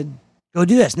 and he said, "Go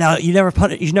do this." Now, you never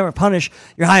punish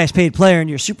your highest paid player and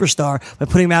your superstar by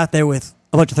putting him out there with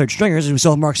a bunch of third stringers, as we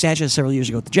saw Mark Sanchez several years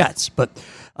ago with the Jets. But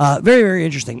very, very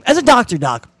interesting. As a doctor,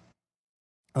 Doc,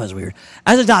 that was weird.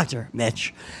 As a doctor,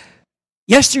 Mitch.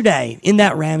 Yesterday, in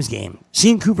that Rams game,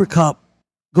 seeing Cooper Kupp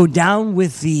go down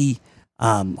with the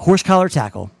horse collar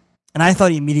tackle, and I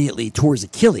thought he immediately tore his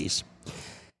Achilles.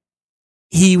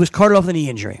 He was carted off with a knee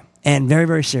injury, and very,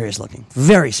 very serious looking.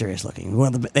 Very serious looking.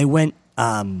 They went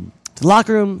to the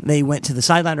locker room. They went to the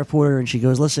sideline reporter, and she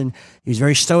goes, listen, he was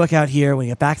very stoic out here. When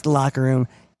he got back to the locker room,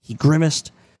 he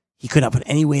grimaced. He could not put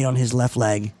any weight on his left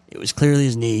leg. It was clearly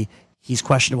his knee. He's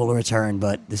questionable to return,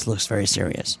 but this looks very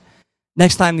serious.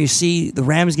 Next time you see the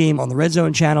Rams game on the Red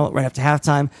Zone channel right after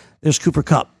halftime, there's Cooper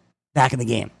Kupp back in the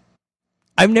game.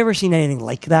 I've never seen anything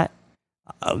like that.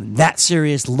 That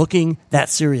serious looking, that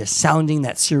serious sounding,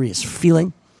 that serious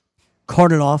feeling.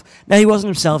 Carted off. Now, he wasn't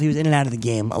himself. He was in and out of the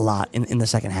game a lot in the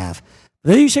second half.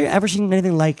 But have you ever seen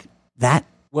anything like that?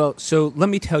 Well, so let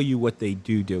me tell you what they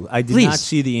do. I did Please. not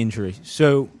see the injury.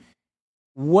 So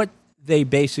what they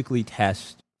basically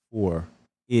test for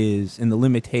is, and the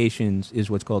limitations is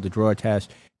what's called a draw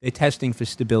test. They're testing for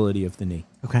stability of the knee.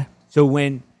 Okay. So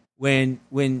when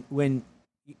you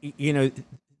know,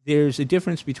 there's a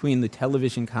difference between the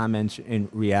television comments and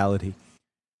reality.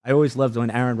 I always loved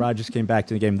when Aaron Rodgers came back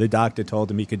to the game. The doctor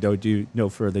told him he could do no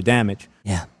further damage.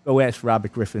 Yeah. Go ask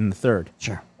Robert Griffin III.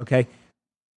 Sure. Okay?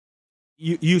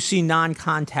 You see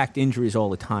non-contact injuries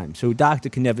all the time. So a doctor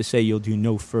can never say you'll do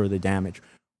no further damage.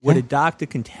 What a doctor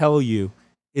can tell you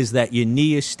is that your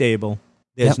knee is stable.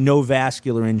 There's no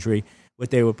vascular injury. What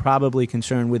they were probably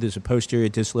concerned with is a posterior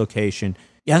dislocation.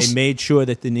 Yes. They made sure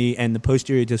that the knee and the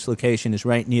posterior dislocation is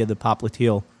right near the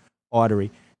popliteal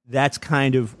artery. That's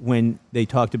kind of when they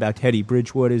talked about Teddy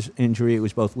Bridgewater's injury. It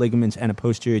was both ligaments and a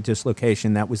posterior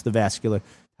dislocation. That was the vascular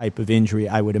type of injury,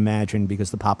 I would imagine,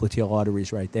 because the popliteal artery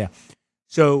is right there.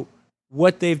 So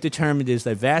what they've determined is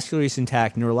that vascularly is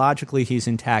intact, neurologically he's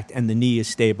intact, and the knee is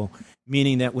stable,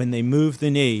 meaning that when they move the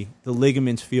knee, the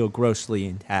ligaments feel grossly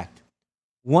intact.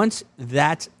 Once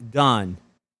that's done,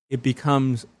 it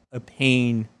becomes a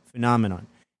pain phenomenon.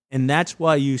 And that's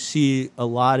why you see a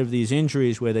lot of these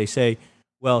injuries where they say,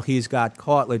 well, he's got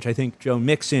cartilage. I think Joe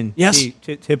Mixon,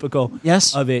 typical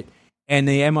of it. And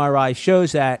the MRI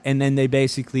shows that. And then they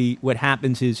basically, what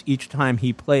happens is each time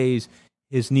he plays,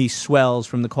 his knee swells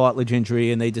from the cartilage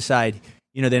injury, and they decide,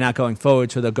 they're not going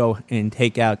forward, so they'll go and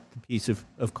take out the piece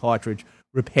of cartilage.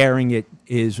 Repairing it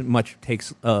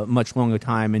takes much longer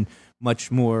time and much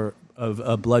more of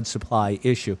a blood supply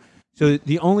issue. So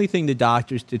the only thing the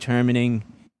doctor's determining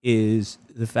is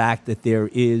the fact that there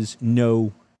is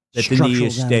that the knee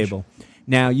is stable.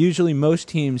 Now, usually most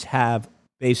teams have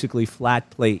basically flat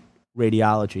plate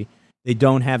radiology. They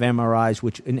don't have MRIs,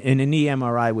 which in a knee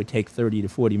MRI would take 30 to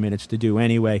 40 minutes to do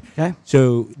anyway. Okay.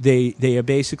 So they are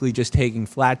basically just taking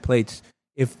flat plates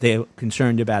if they're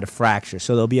concerned about a fracture.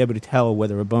 So they'll be able to tell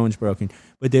whether a bone's broken.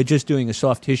 But they're just doing a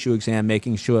soft tissue exam,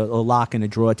 making sure a lock and a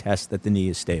draw test that the knee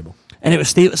is stable. And it was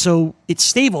stable. So it's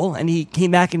stable, and he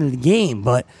came back into the game.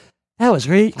 But that was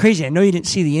crazy. I know you didn't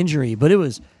see the injury, but it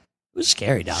was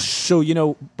scary, Doc.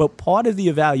 So, but part of the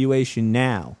evaluation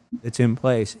now that's in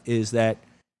place is that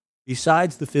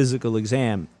besides the physical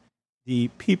exam, the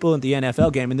people in the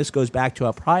NFL game, and this goes back to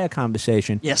our prior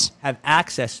conversation, have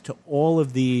access to all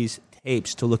of these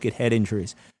tapes to look at head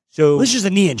injuries. So this is just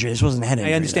a knee injury. This wasn't a head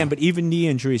injury. I understand, but even knee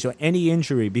injuries or any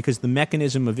injury, because the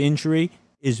mechanism of injury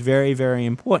is very, very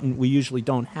important, we usually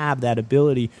don't have that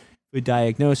ability for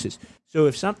diagnosis. So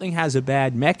if something has a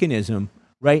bad mechanism,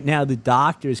 right now the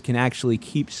doctors can actually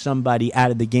keep somebody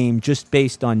out of the game just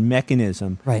based on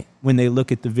mechanism when they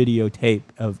look at the videotape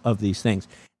of these things.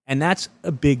 And that's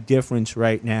a big difference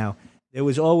right now. There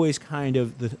was always kind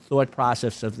of the thought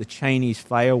process of the Chinese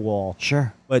firewall.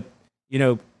 Sure. But,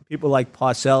 people like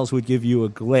Parcells would give you a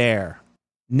glare.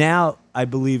 Now I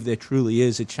believe there truly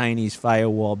is a Chinese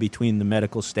firewall between the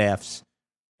medical staffs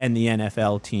and the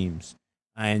NFL teams.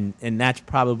 And that's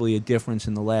probably a difference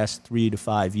in the last 3 to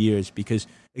 5 years because,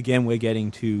 again, we're getting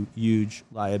to huge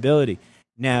liability.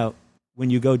 Now, when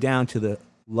you go down to the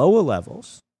lower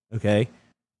levels, okay,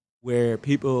 where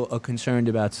people are concerned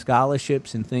about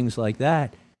scholarships and things like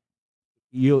that,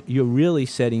 you're really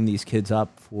setting these kids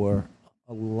up for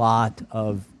a lot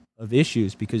of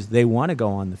issues because they want to go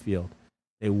on the field.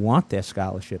 They want their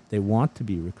scholarship. They want to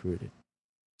be recruited.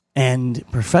 And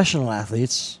professional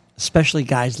athletes, especially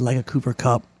guys like a Cooper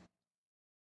Kupp,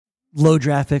 low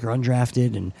draft pick or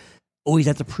undrafted, and always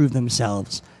have to prove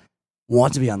themselves,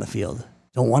 want to be on the field,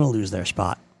 don't want to lose their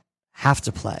spot, have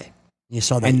to play. You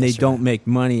saw that. And they don't make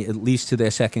money, at least to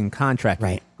their second contract.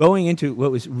 Right. Going into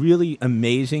what was really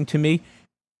amazing to me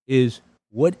is,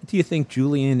 what do you think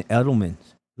Julian Edelman,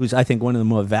 who's I think one of the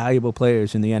more valuable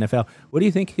players in the NFL, what do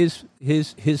you think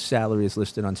his salary is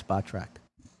listed on SpotTrack?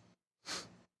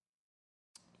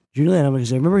 Julian Edelman,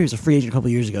 because I remember he was a free agent a couple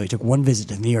of years ago. He took one visit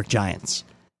to the New York Giants,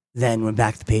 then went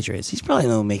back to the Patriots. He's probably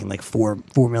only making like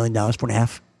 $4 million,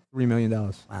 $4.5 million.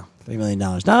 Wow, $3 million.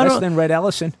 No, less than Red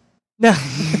Ellison. No,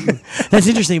 that's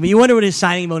interesting. But you wonder what his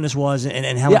signing bonus was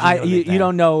and how much. You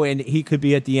don't know, and he could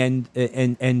be at the end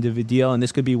of a deal, and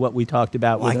this could be what we talked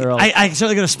about with Earl. I can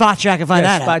certainly go to SpotTrack and find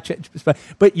that out.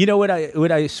 But you know what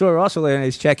I saw also when I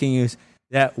was checking is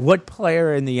that what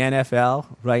player in the NFL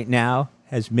right now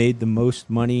has made the most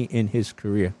money in his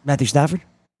career? Matthew Stafford?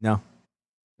 No.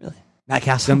 Really? Matt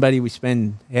Castle? Somebody we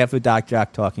spend half a Doc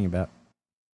Jock talking about.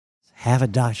 Half a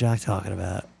Doc Jock talking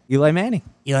about. Eli Manning.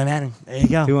 Eli Manning. There you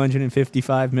go.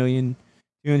 $255 million.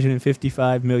 There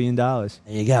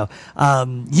you go.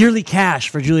 Yearly cash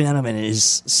for Julian Edelman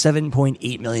is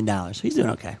 $7.8 million. So he's doing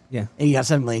okay. Yeah. And he got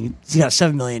 $7 million. He's got a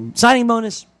 $7 million signing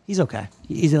bonus. He's okay.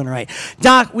 He's doing all right.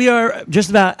 Doc, we are just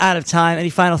about out of time. Any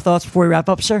final thoughts before we wrap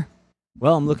up, sir?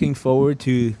 Well, I'm looking forward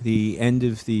to the end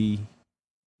of the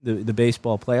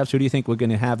baseball playoffs. Who do you think we're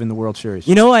going to have in the World Series?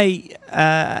 You know,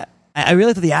 I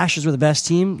really thought the Astros were the best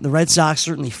team. The Red Sox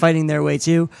certainly fighting their way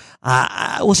too.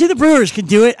 We'll see if the Brewers can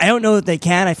do it. I don't know that they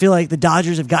can. I feel like the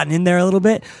Dodgers have gotten in there a little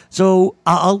bit. So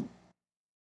I'll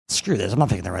screw this. I'm not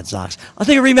picking the Red Sox. I'll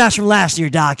take a rematch from last year,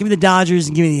 Doc. Give me the Dodgers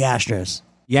and give me the Astros.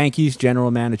 Yankees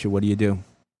general manager, what do you do?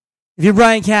 If you're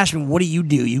Brian Cashman, what do?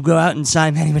 You go out and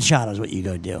sign Manny Machado is what you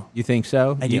go do. You think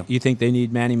so? I do. You think they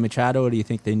need Manny Machado, or do you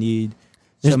think they need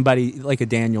somebody like a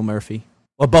Daniel Murphy?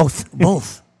 Or both?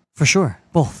 Both. For sure.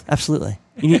 Both. Absolutely.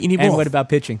 You need both. And what about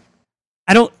pitching?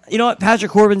 You know what?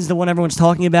 Patrick Corbin's the one everyone's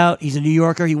talking about. He's a New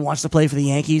Yorker. He wants to play for the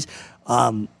Yankees.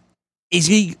 If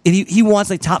he wants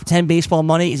like top 10 baseball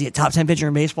money, is he a top 10 pitcher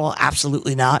in baseball?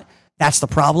 Absolutely not. That's the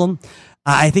problem.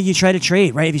 I think you try to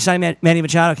trade, right? If you sign Manny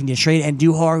Machado, can you trade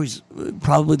Andujar, who's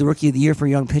probably the rookie of the year for a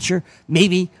young pitcher?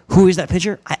 Maybe. Who is that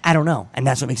pitcher? I don't know. And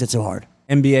that's what makes it so hard.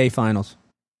 NBA Finals.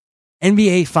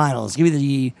 NBA Finals. Give me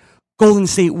the Golden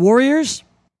State Warriors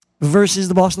versus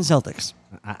the Boston Celtics.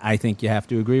 I think you have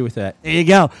to agree with that. There you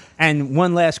go. And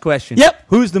one last question. Yep.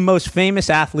 Who's the most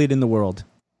famous athlete in the world?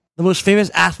 The most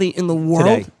famous athlete in the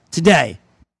world today.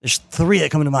 There's three that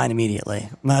come to mind immediately.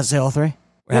 I'm going to say all three?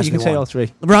 Yeah, you can say all three.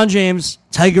 LeBron James,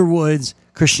 Tiger Woods,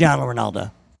 Cristiano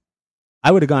Ronaldo.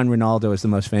 I would have gone Ronaldo as the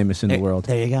most famous in the world.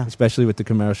 There you go. Especially with the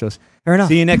commercials. Fair enough.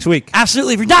 See you next week.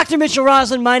 Absolutely. For Dr. Mitchell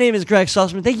Roslin, my name is Greg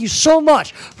Sussman. Thank you so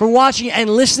much for watching and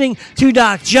listening to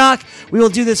Doc Jock. We will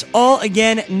do this all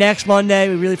again next Monday.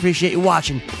 We really appreciate you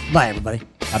watching. Bye, everybody.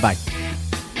 Bye-bye.